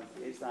it's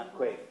that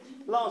quick.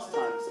 Last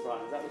time,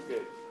 sopranos, that was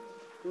good.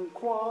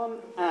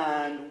 1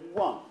 and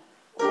 1.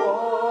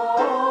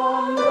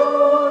 Quando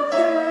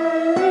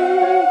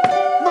cieli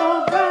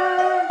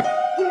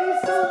movendi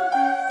sunt.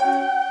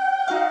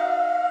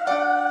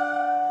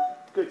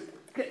 Good.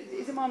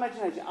 Is it my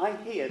imagination? I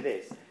hear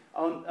this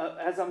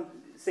as I'm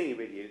singing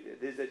with you.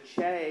 There's a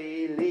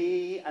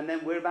cieli, and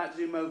then we're about to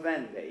do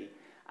movendi.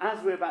 as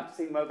we're about to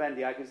sing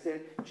Movendi, I can still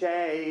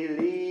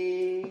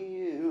Celi.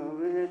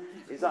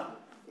 It's like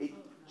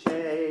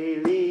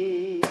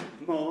Celi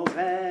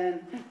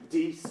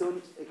Movendi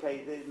sunt.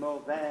 Okay, the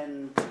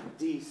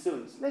Movendi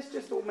sunt. Let's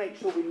just all make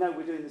sure we know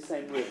we're doing the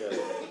same rhythm.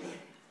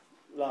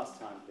 Last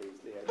time,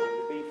 please, Leo.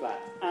 The B flat.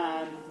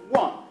 And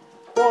 1.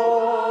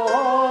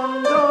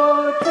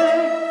 Quando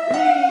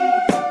Celi.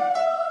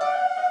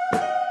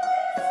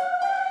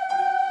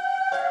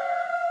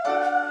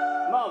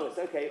 Marvellous.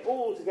 Okay,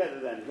 all together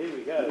then. Here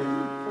we go.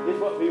 This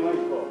is what we've been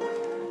waiting for.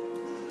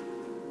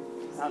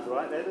 Sounds all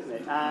right there, doesn't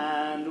it?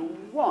 And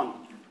 1.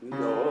 Do, do,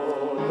 do,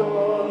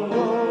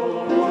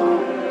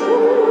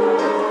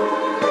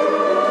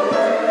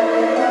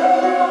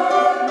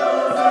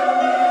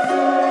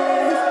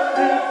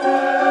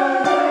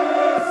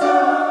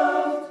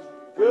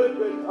 Good.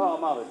 Oh,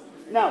 marvellous.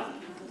 Now,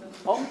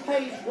 on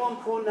page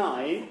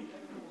 149,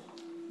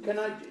 can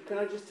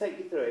I just take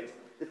you through it?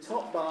 The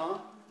top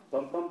bar,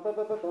 bum bum bum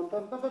bum bum bum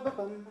bum bum bum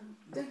bum.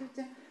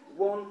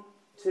 1,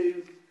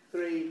 2,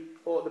 3,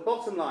 4. The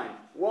bottom line.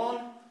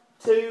 1,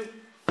 2,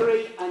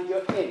 3, and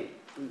you're in.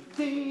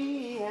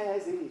 D,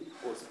 as E.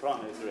 Or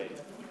sopranos are in.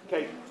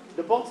 Okay.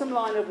 The bottom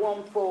line of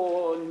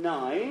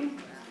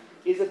 149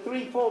 is a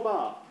 3/4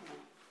 bar.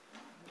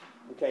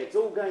 Okay, it's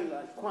all going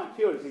like quite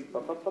furiously.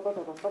 Dun,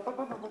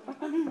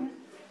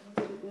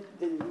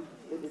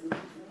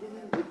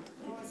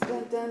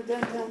 dun,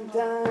 dun, dun,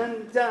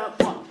 dun, dun.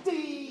 1,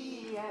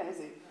 D, as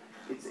E.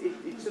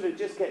 It sort of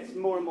just gets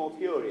more and more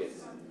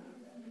furious.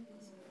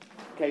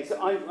 Okay, so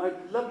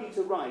I'd love you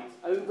to write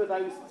over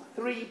those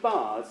 3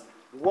 bars,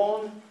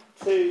 1,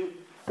 2,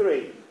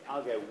 3.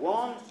 I'll go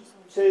 1,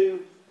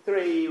 2,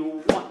 3,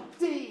 1.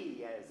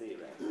 D, as E.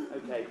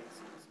 Okay.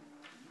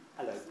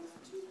 Hello.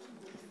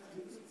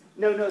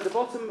 No, the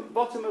bottom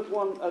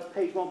of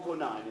page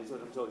 149 is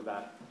what I'm talking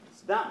about.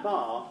 That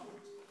bar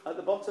at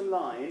the bottom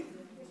line,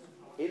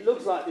 it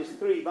looks like there's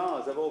 3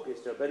 bars of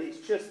orchestra, but it's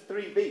just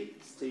 3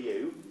 beats to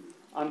you.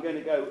 I'm going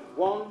to go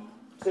 1,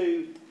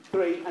 2,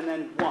 3, and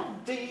then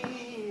 1. D,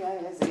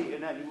 as E,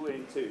 and then we're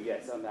in 2.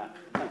 Yes, on that.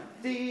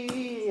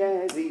 D,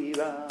 as E,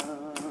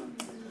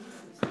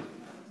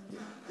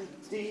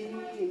 D.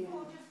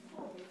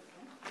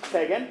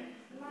 Say again.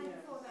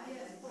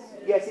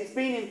 Yes, it's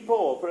been in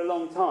 4 for a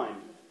long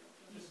time.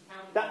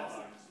 That's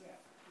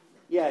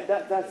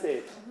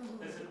it.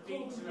 There's a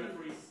beat to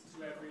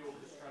every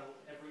orchestral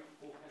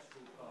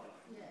part.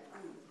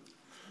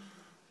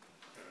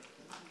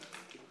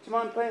 Do you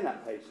mind playing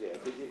that page there?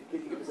 Could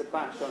you give us a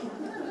bash on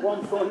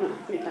 149?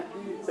 Yeah.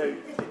 So.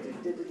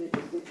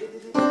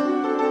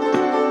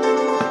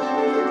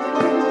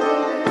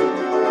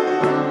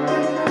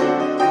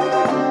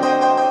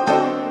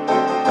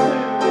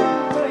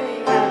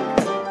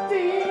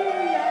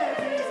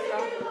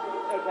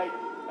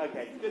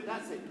 Okay, good,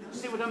 that's it.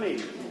 See what I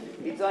mean?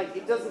 It's like,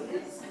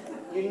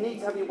 you need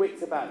to have your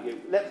wits about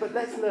you. But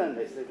let's learn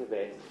this a little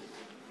bit.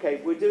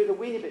 Okay, we're doing a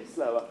weeny bit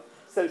slower.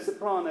 So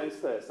sopranos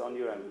first, on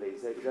your own,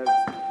 please. There we go.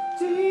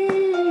 2,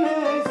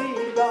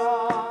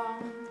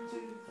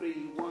 3,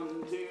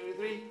 1, 2,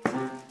 3.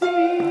 1, 2,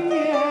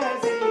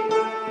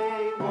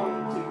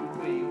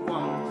 3,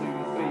 1, 2,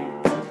 3.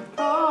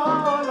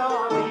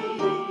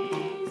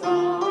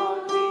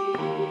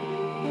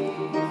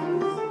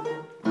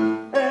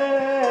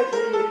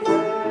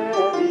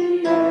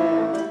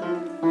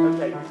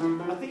 Okay, I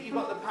think you've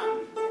got the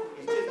pattern.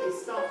 It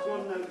starts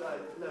 1 note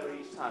lower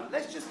each time.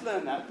 Let's just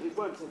learn that. It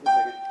won't take a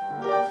second.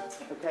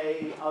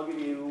 Okay, I'll give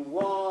you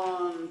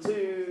 1,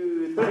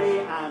 2, 3,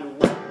 and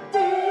 1. 1,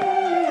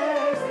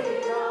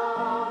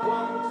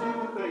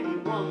 2, 3,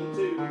 1,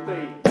 2,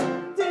 3.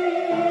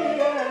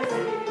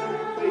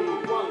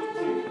 1,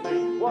 2, 3,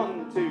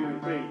 1, 2,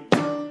 3.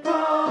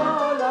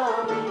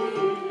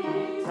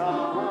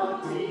 Calamita,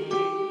 2,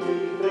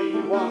 3,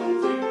 1,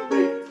 2,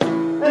 3.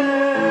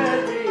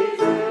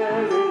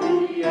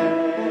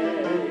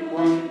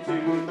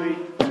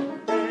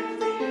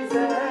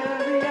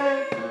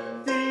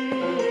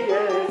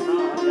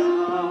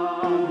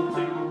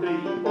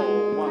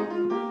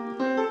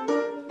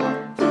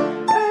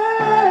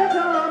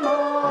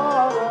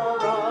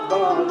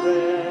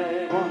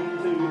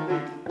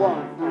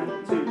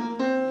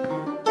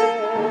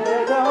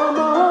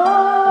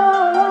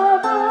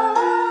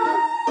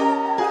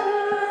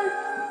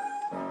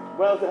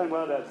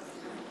 Well done.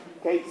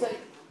 Okay, so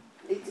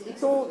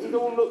it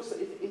all looks,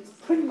 it's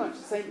pretty much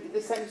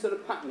the same sort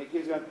of pattern. It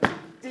gives you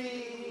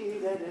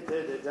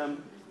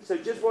so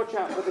just watch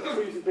out for the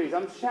 2s and 3s.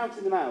 I'm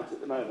shouting them out at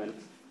the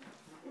moment.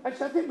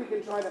 Actually, I think we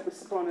can try that with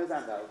sopranos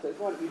and altos.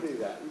 Why don't you do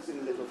that? You've seen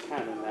a little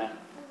canon there.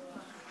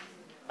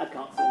 I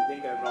can't see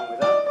anything going wrong with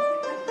that.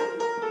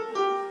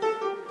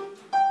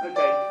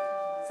 Okay,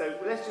 so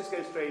let's just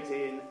go straight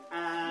in,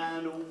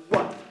 and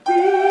 1.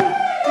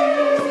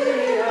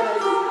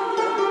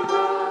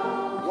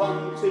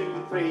 1,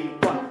 2, 3,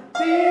 1.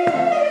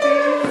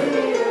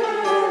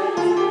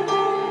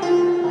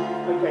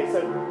 Okay, so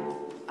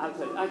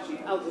alto. Actually,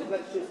 alto.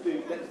 Let's do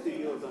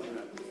yours on your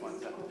own. Just 1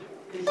 second.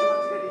 Because you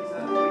want to get into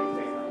that 3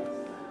 thing.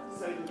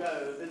 So go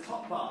the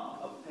top bar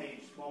of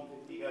page 149.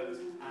 150 goes,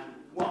 and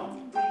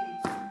 1, D,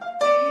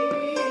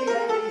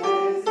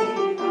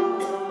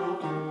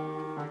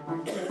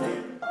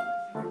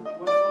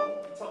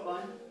 top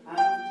line, and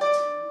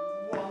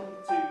 1,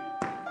 2,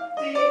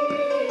 D,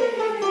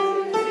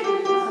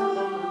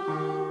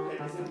 okay,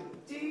 listen,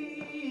 D,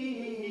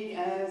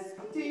 S,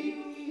 D,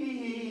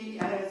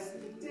 S,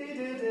 D, D,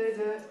 D, D,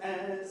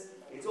 S.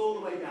 It's all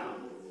the way down.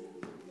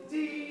 D,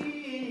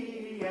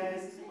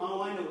 S.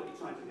 Oh, I know what you're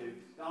trying to do.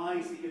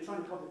 I see, you're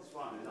trying to copy the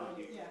sopranos, aren't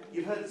you? Yeah.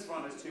 You've heard the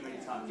sopranos too many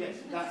times. Yes,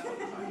 that's what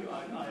you're trying to do. I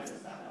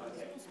understand now.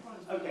 Okay.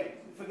 Okay,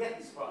 forget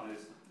the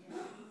sopranos.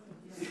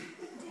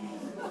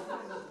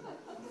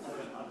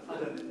 I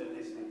don't think they're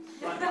listening.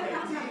 Right, okay,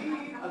 D,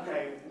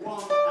 okay,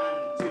 1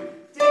 and 2.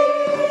 D,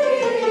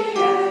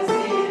 S,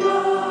 E, La.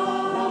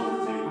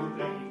 1, 2,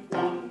 3,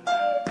 1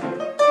 and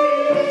 2. D,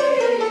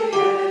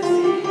 S, E,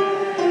 La.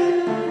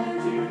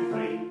 2,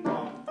 3,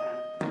 1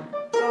 and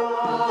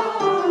La,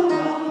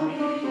 La, Mi,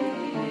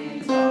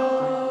 Ta,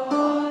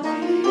 Ti,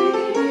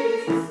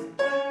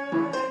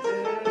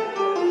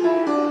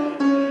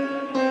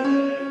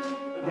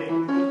 okay,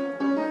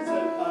 so,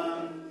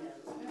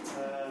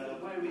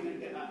 where are we going to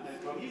get that note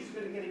from? You're just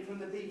going to get it from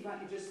the D flat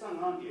you just sung,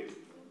 aren't you?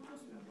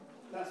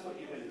 That's what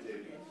you're going to do.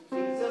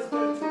 It does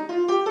go to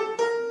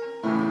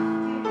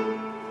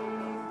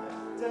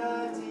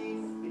dirty.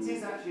 It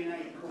is actually an A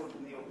chord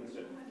from the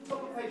orchestra.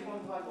 Top of page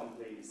 151,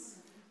 please.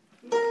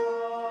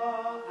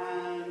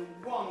 And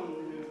 1,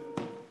 2.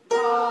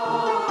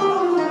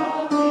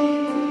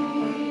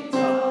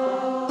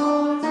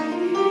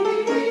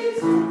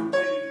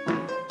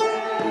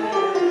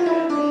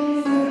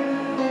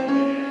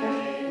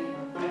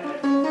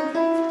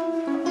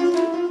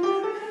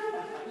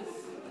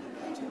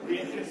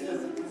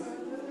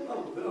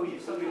 Oh,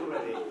 you've sung it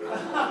already.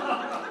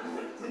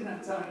 Didn't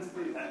have time to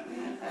do that.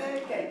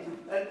 Okay,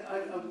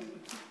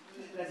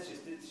 let's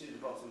just do the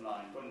bottom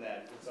line from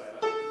there. Sorry,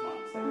 that's my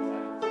mistake.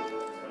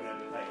 It's going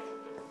over the page.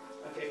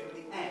 Okay, from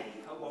the A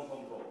at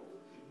 1.4.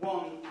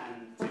 1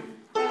 and 2.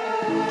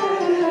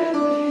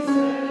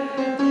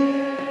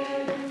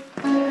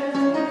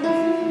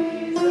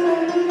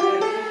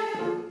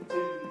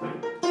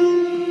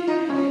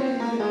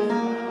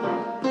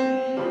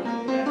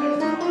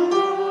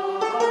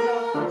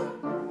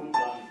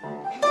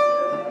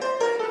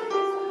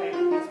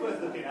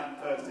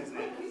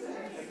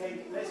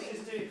 Let's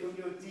just do it from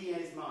your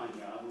Dies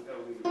minor. We'll go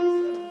with this.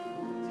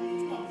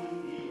 Dies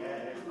minor.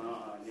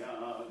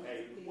 Okay,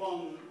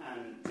 1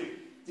 and 2.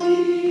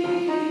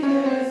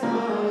 Dies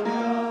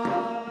minor.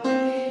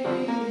 Dies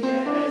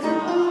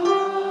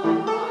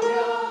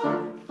minor.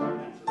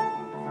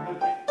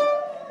 Okay,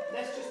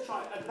 let's just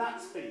try at that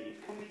speed.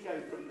 Can we go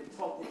from the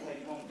top of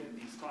page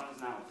 150 sopranos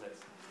and altos?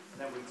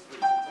 Then we switch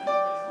to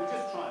tenors. We'll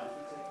just try it.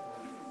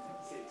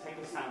 Take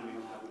a sounding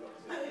on how we got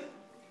to it.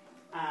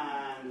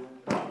 And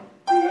 1.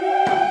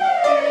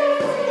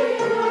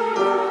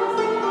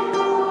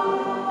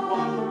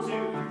 1, 2,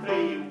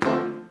 3,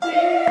 1.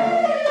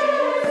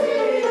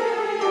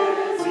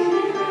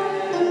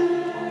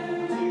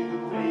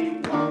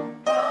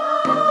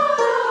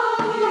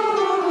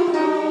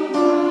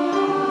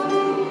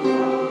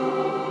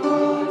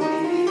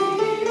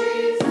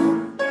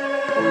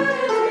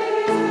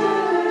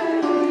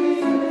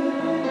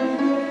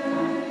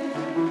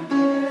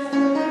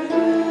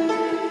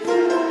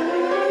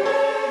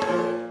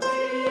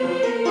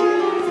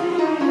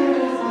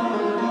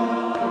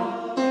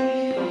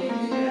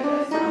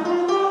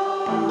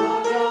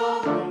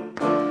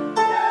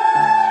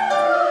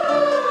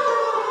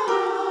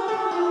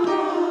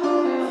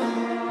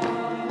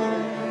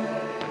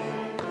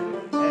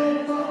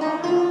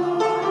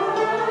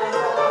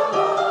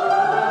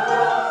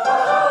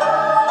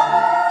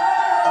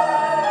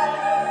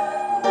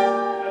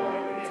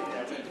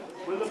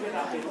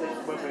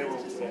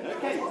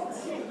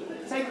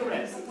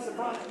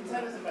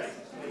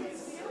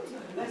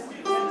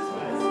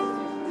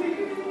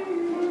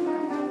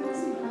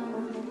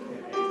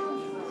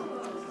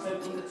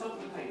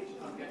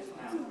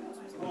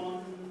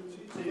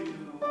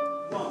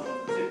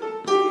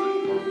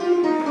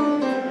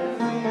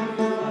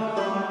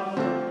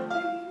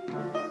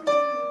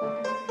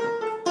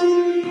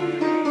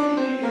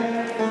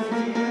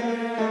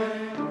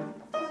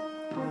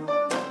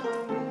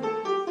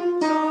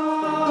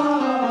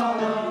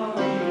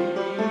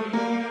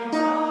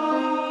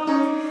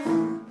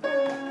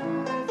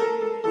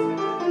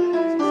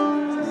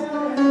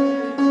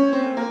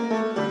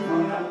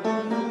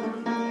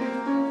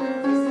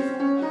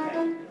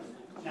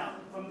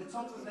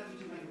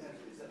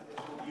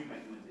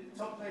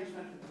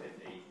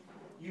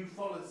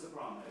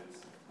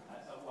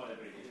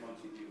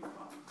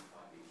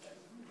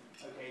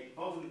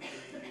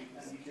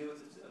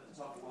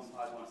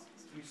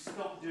 You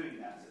stop doing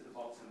that at the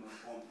bottom of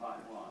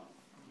 151.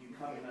 You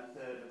come in a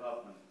third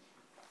above them.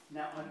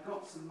 Now, I've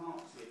got some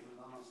marks here from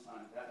last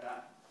time,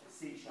 that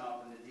C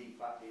sharp and the D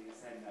flat being the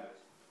same note.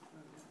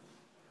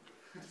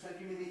 So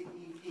give me the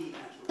E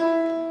natural.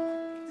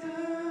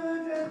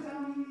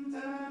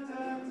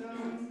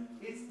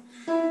 It's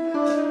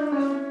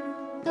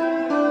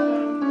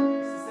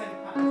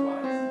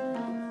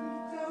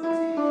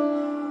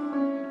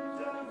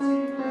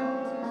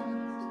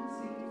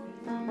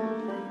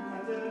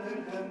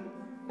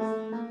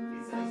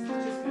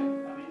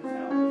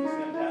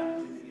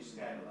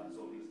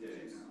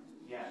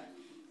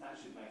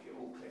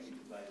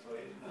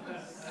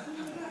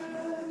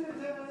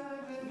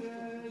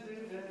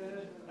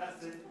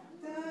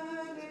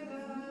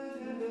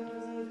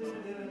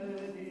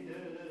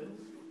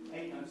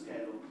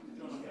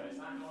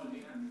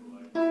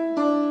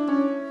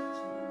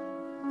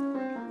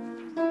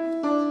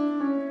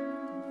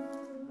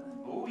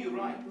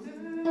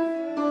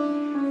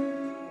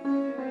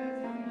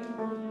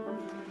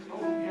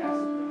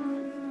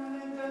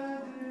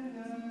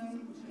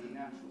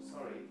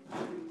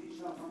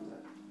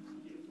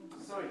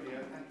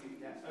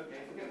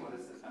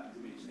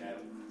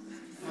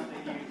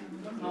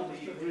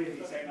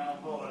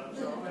on board, I'm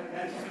sure.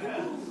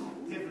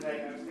 Different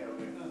echo scale.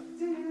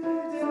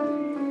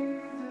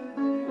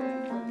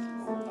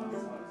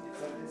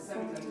 So the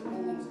semitones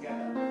all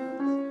together.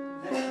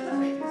 Let's just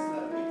take this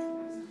slowly.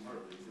 This is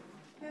horrible.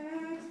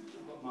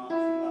 I've got marks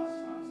from last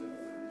time, so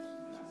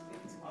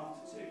it's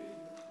after 2.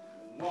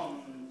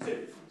 1,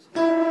 2.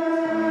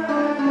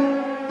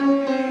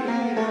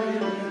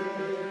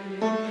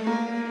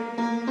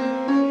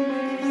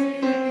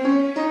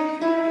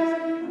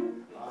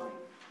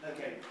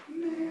 Okay,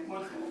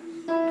 once more.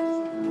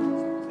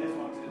 There's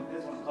one,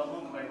 a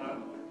long way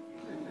home.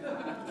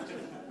 If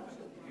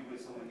you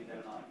whistle when you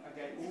don't like.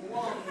 Okay,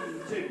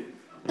 1, 2.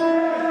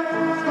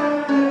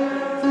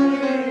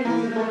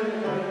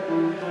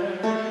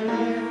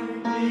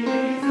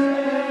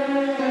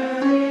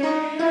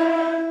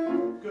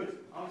 Good.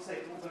 I would say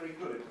it's all very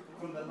good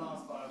from the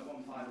last bar of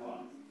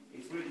 151.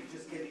 It's really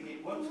just getting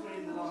it. Once we're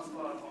in the last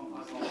bar of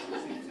 151, we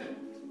seem to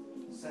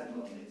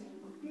settle on it.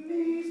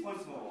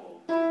 Once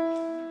more.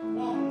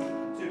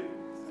 1, 2.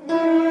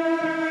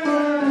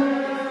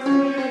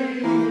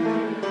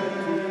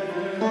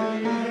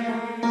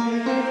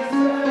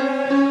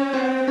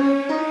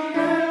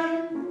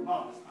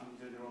 Marvellous. I'm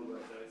doing the wrong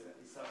word, though.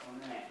 It starts on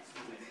an X,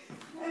 doesn't it?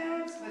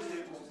 X. Let's do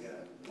it all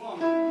together. 1,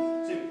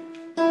 2.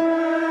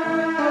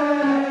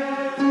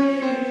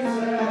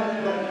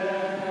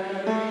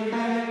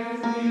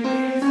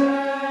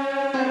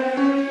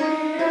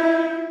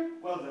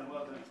 Well done,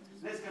 well done.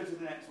 Let's go to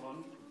the next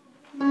one.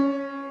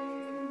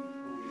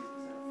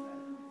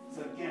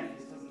 So again,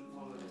 this doesn't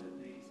follow the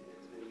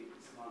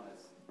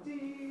smiles. D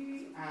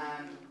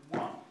and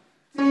 1.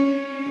 D is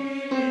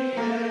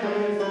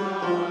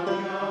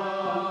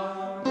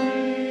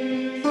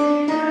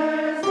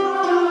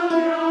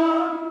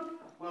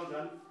well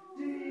done. D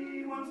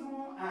once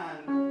more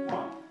and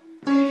 1.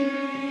 D is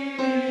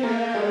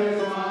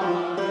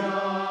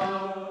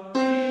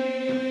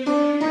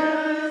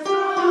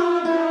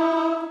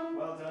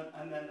well done.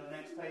 And then the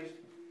next page.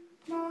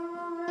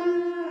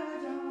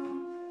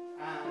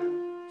 And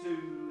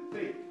 2,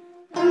 3.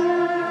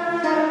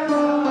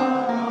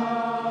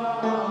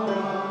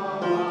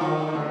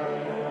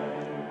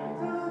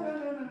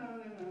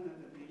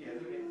 Yeah,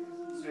 look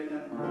at straight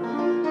down.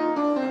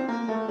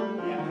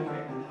 Yeah,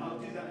 okay. And I'll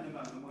do that in a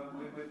moment.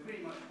 We're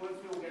pretty much, once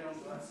we all get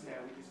onto that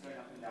scale, we're just going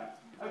up and down.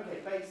 Okay,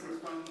 bass is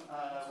from,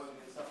 we're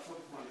going to start from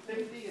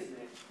 150, isn't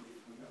it?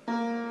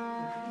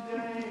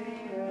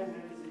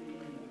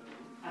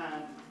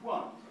 And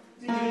 1.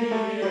 D, C,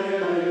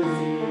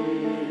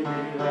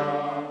 La.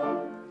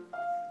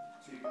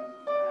 2 and 1, 2. D, C,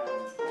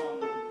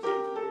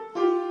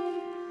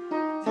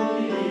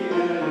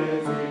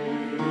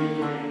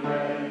 La.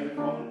 1 and 2.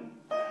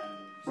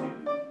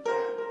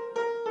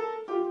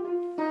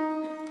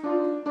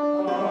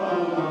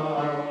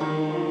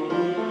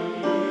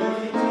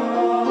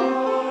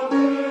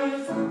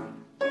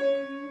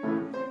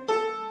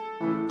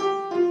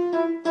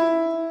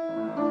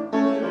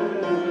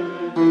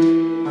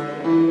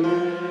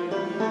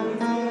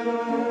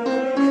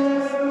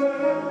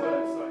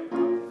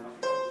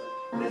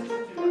 Let's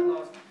just do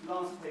that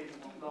last page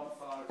and last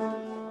bar of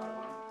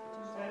 151.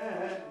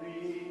 Let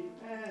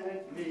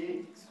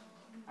me,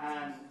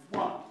 and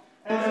 1.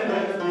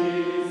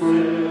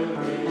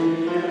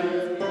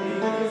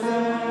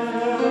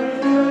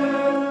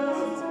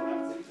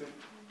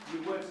 You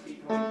work to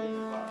keep going in the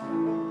bar.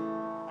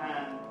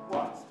 And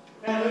 1.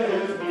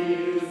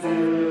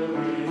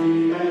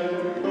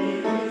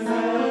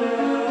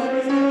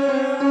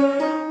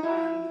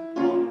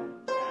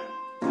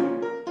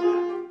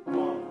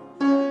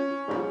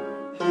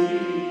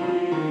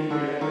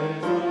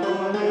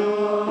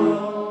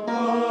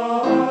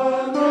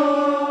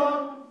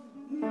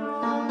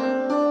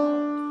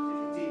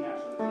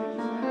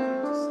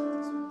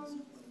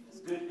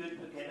 Good.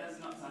 Okay, that's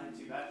not sounding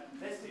too bad.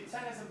 Let's do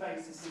tenors and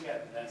basses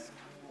together then.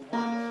 We'll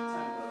wind up the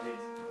tempo a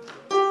bit.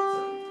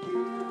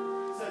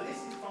 So this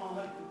is from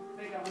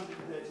figure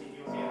 113.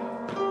 You'll hear.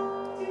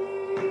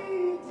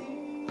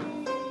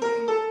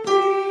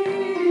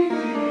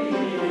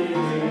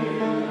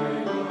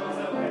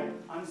 So okay,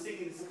 I'm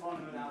singing the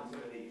soprano and alto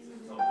at these at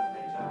the top of the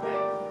pitch. Okay,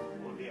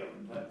 or the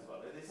open as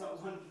well. This is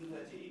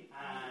 113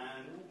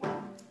 and 1.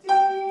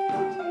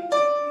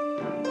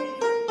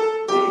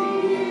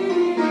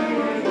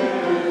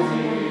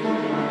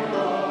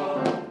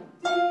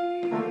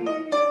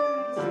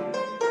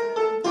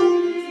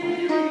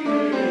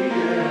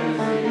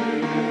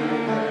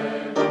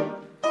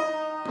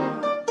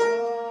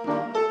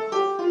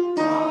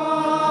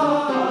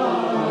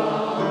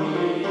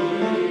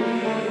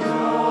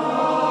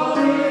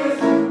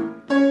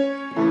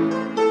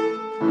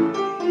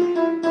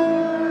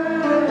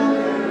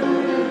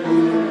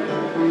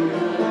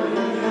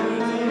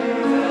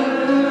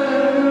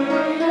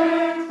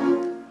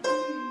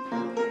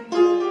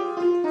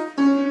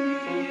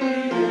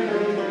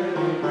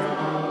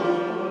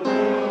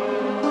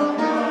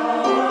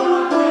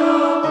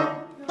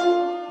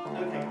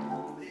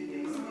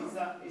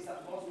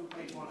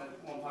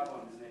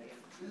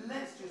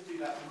 Let's just do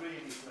that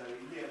really slowly.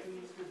 Leo, can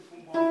you just go from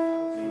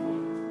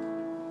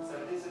 140? So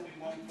this will be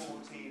 140.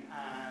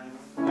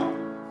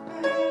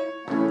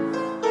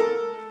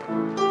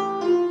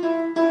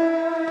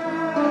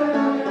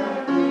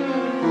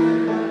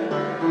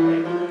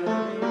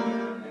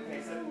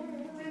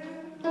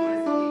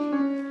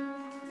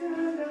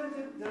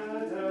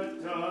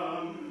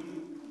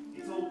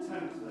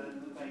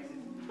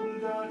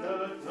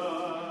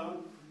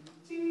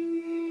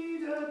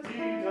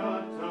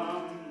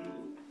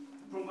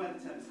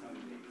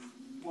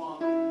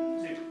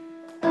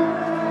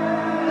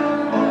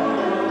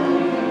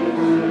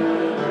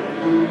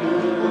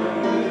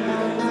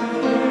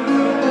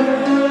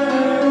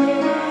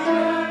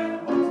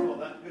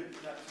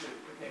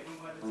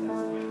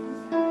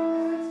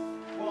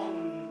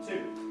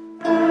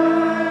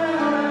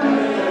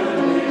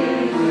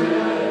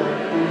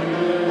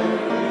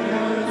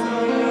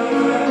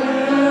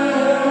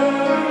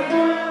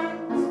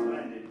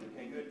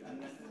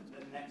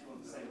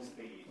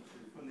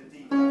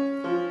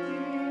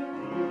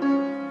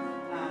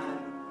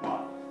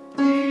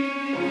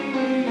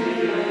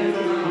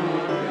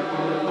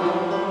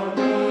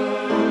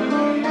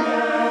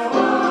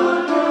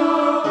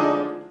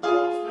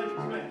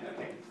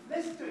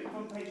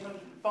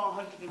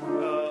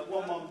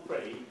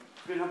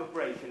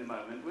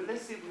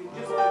 you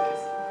just do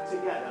this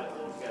together,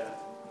 all together.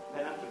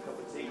 Then after a cup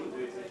of tea, we'll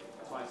do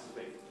it twice as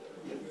big.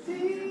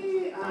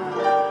 Tea and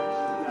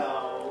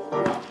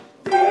no.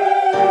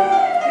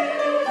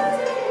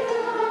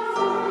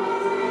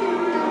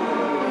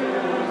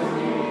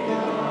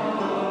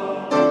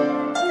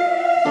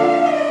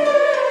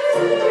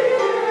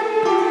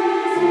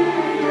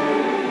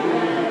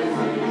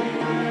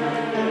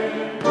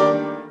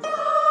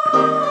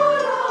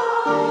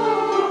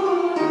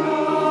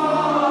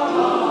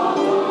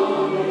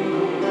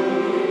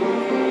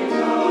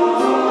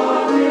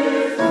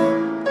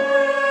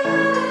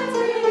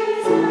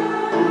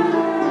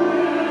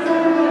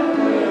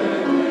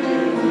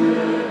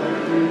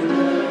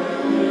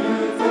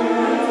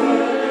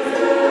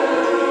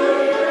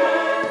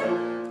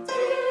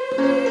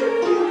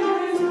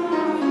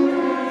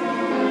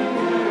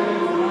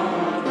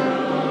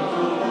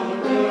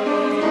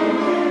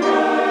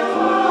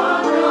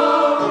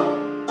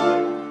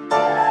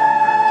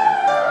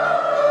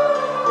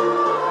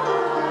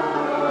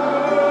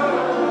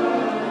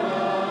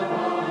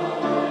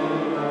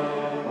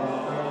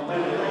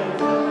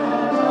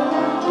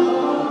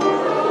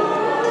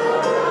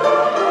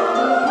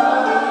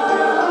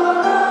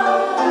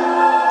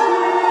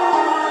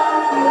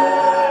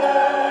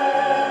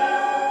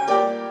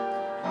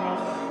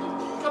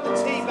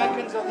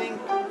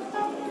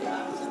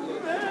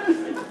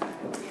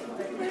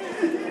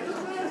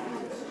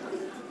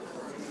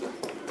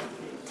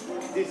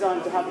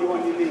 Designed to have you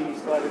on your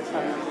knees by the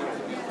time.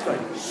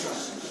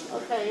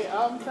 Okay,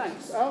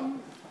 thanks.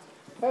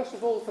 First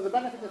of all, for the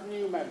benefit of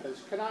new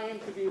members, can I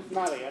introduce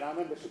Marion, our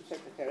membership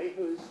secretary,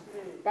 who is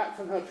back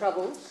from her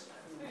travels.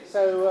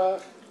 So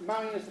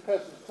Marion is the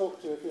person to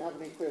talk to if you have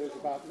any queries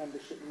about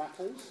membership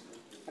matters.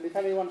 And if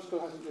anyone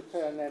still hasn't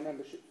returned their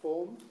membership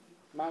form,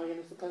 Marion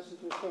is the person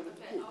to return it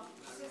to.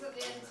 This is at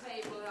the end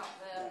table up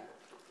there.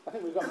 Yeah. I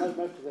think we've got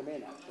most of them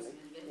in, actually.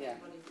 Yeah.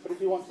 But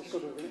if you want to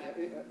sort of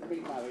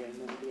meet Marion,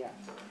 then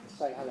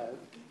say hello.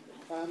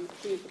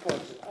 She's the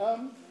person.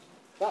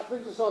 That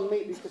brings us on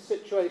neatly to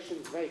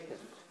situations vacant.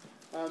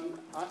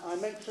 I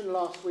mentioned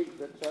last week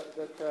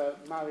that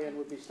Marion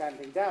would be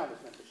standing down as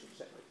membership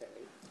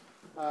secretary,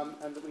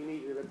 and that we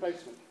needed a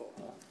replacement for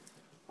her.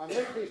 I'm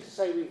very pleased to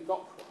say we've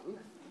got one.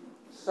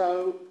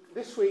 So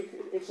this week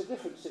it's a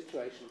different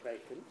situation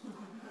vacant.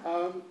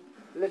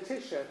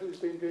 Letitia, who's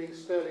been doing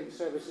Sterling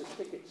Services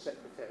Ticket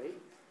Secretary,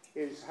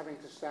 is having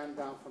to stand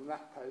down from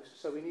that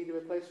post, so we need a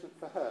replacement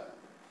for her.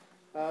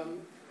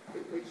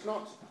 It's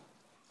not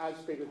as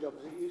big a job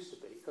as it used to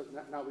be, because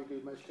now we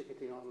do most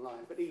ticketing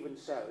online, but even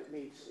so, it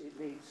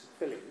needs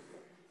filling.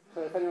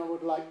 So if anyone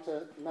would like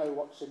to know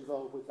what's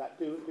involved with that,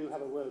 do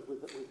have a word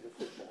with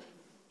Letitia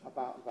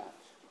about that.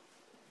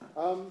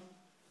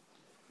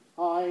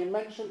 I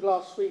mentioned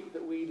last week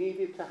that we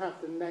needed to have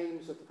the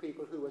names of the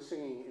people who were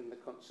singing in the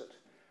concert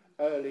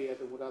earlier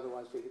than would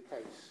otherwise be the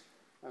case,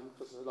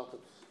 because there's a lot of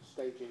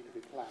staging to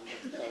be planned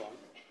and so on.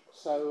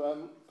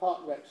 So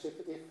part reps,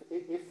 if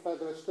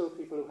there are still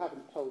people who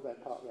haven't told their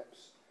part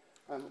reps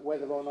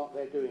whether or not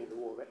they're doing the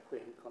War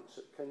Requiem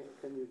concert, can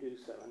you do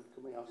so? And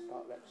can we ask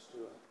part reps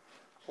to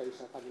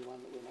chase up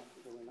anyone that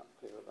we're not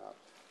clear about?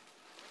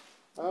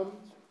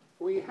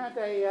 We had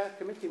a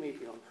committee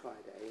meeting on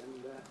Friday,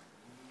 and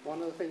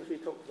one of the things we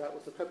talked about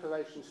was the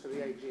preparations for the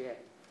AGM,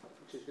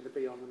 which is going to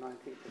be on the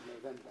 19th of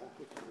November,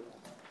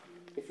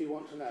 if you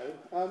want to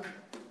know.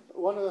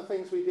 One of the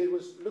things we did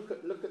was look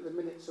at the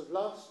minutes of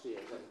last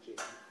year's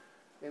AGM,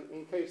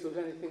 in case there was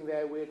anything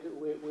there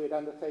we'd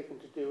undertaken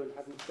to do and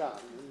hadn't done.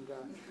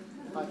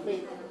 And I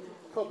think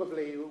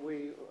probably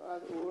we've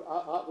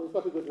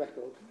got a good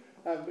record,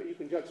 but you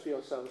can judge for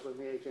yourselves when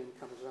the AGM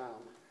comes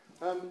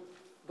around.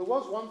 There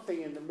was one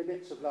thing in the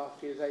minutes of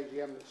last year's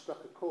AGM that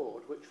struck a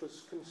chord, which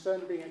was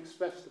concern being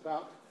expressed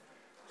about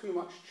too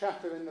much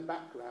chatter in the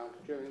background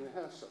during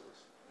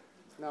rehearsals.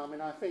 Now, I mean,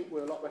 I think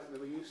we're a lot better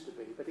than we used to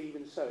be, but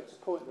even so, it's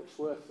a point that's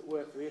worth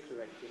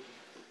reiterating.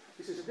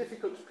 This is a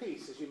difficult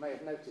piece, as you may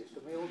have noticed,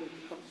 and we all need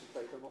to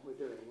concentrate on what we're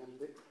doing,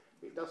 and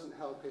it doesn't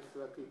help if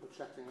there are people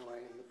chatting away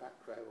in the back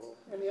row, or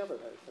any other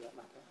row for that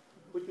matter.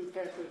 Would you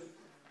care to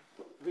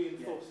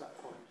reinforce that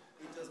point?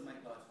 It does make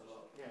life a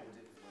lot more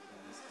difficult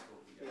than this talking.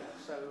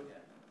 So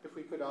if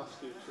we could ask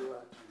you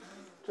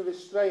to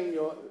restrain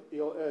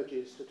your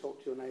urges to talk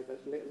to your neighbours,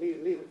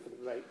 leave it for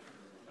the break.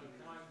 Can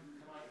I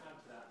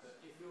add to that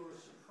if you're a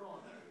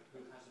soprano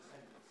who has a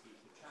tendency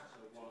to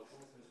chatter while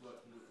Jonathan is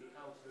working with the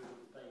alto or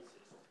the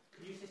bassist,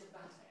 can you sit at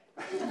that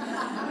end?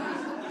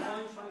 If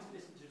I'm trying to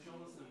listen to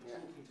Jonathan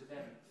talking to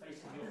them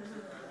facing the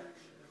opposite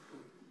direction,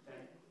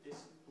 then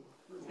this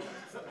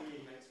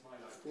really makes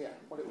my life. Yeah,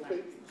 well, it would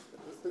be.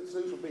 The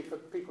solution would be for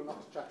people not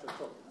to chatter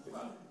at all.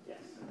 Well,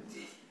 yes.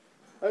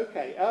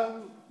 Okay.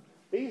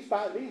 These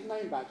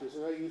name badges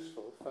are very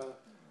useful for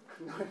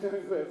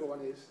knowing who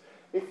everyone is.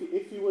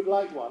 If you would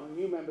like one,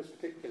 new members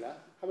particular,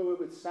 have a word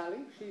with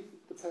Sally. She's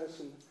the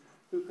person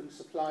who can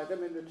supply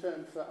them in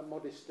return for a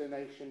modest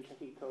donation to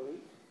Heat or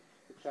Eat,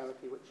 the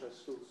charity which her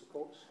school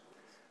supports.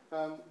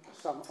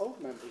 Some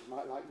old members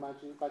might like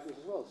badges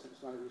as well, since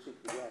none of you seem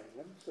to be wearing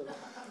them. So,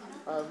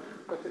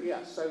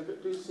 so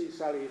do see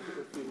Sally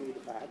if you need a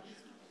badge.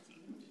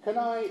 Can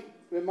I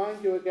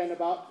remind you again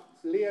about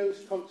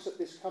Leo's concert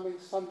this coming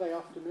Sunday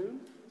afternoon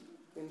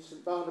in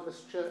St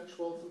Barnabas Church,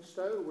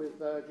 Walthamstow, with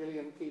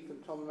Gillian Keith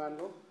and Tom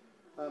Randall.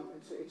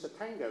 It's a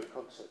tango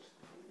concert,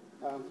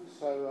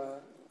 so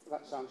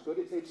that sounds good.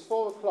 It's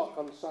 4 o'clock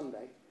on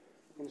Sunday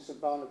in St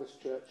Barnabas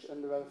Church,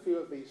 and there are a few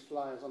of these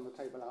flyers on the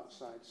table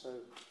outside,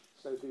 so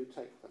do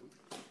take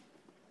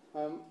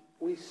them.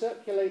 We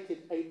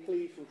circulated a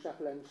plea from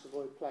Chapel End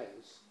Savoy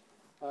Players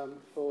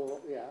for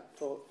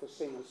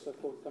singers for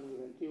forthcoming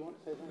event. Do you want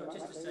to say something about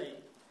that? Just to say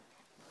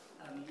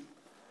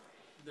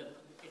that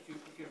if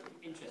you're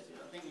interested,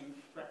 I think you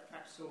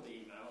perhaps saw the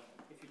email.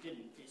 If you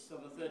didn't, it's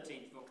on the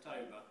 13th of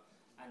October,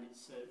 and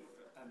it's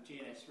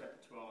GNS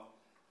repertoire,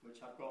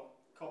 which I've got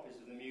copies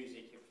of the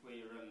music if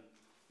we're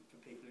for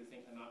people who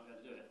think they might be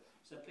able to do it.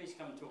 So please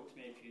come and talk to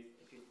me if you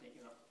think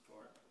you're up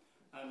for it.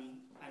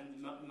 And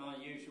my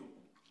usual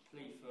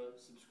plea for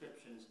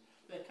subscriptions,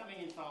 they're coming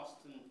in fast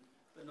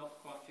but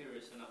not quite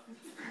furious enough for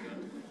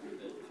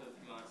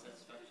my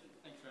satisfaction.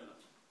 Thank you very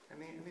much.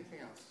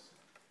 Anything else?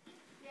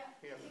 Yeah.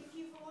 If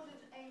you've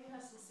ordered a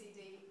rehearsal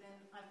CD, then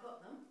I've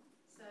got them.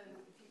 So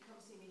if you come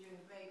see me during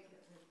the break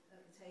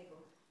at the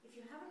table. If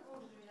you haven't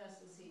ordered a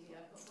rehearsal CD,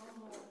 I've got one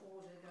more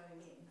order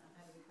going in. I've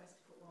had a request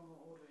to put one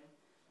more order in.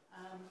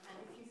 And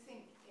if you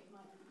think it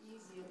might be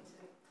easier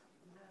to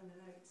learn the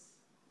notes,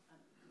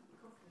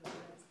 copy the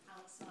notes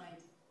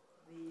outside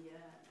the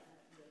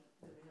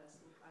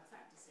rehearsal by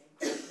practicing,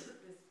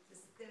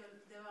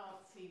 there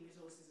are free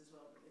resources as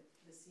well.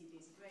 The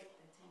CDs are great.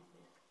 They're £10.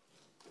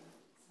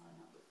 Sign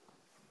up.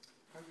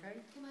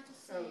 Okay. Can I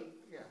just say?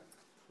 Yeah.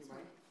 You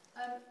might.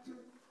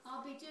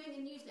 I'll be doing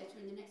a newsletter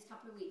in the next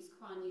couple of weeks,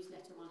 choir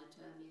newsletter, one a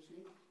term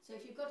usually. So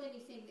if you've got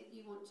anything that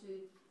you want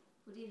to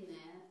put in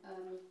there,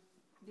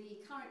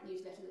 the current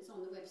newsletter that's on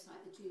the website,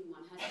 the June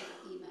one, has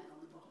an email on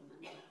the bottom,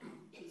 and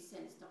please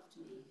send stuff to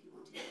me if you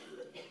want to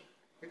include it.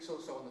 It's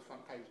also on the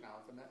front page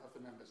now of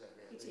the members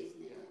area. It is,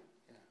 isn't it?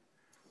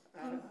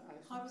 Yeah.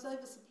 I was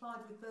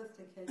oversupplied with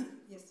birthday cake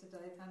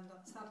yesterday, and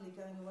I'm sadly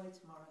going away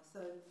tomorrow.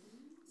 So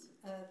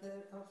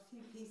there are a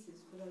few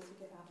pieces for those who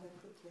get out there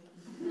quickly.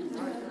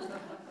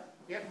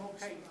 Yeah, more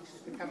cake. This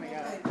is becoming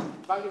a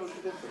valuable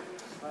tradition.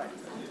 Right.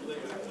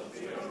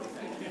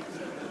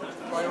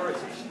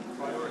 Priority.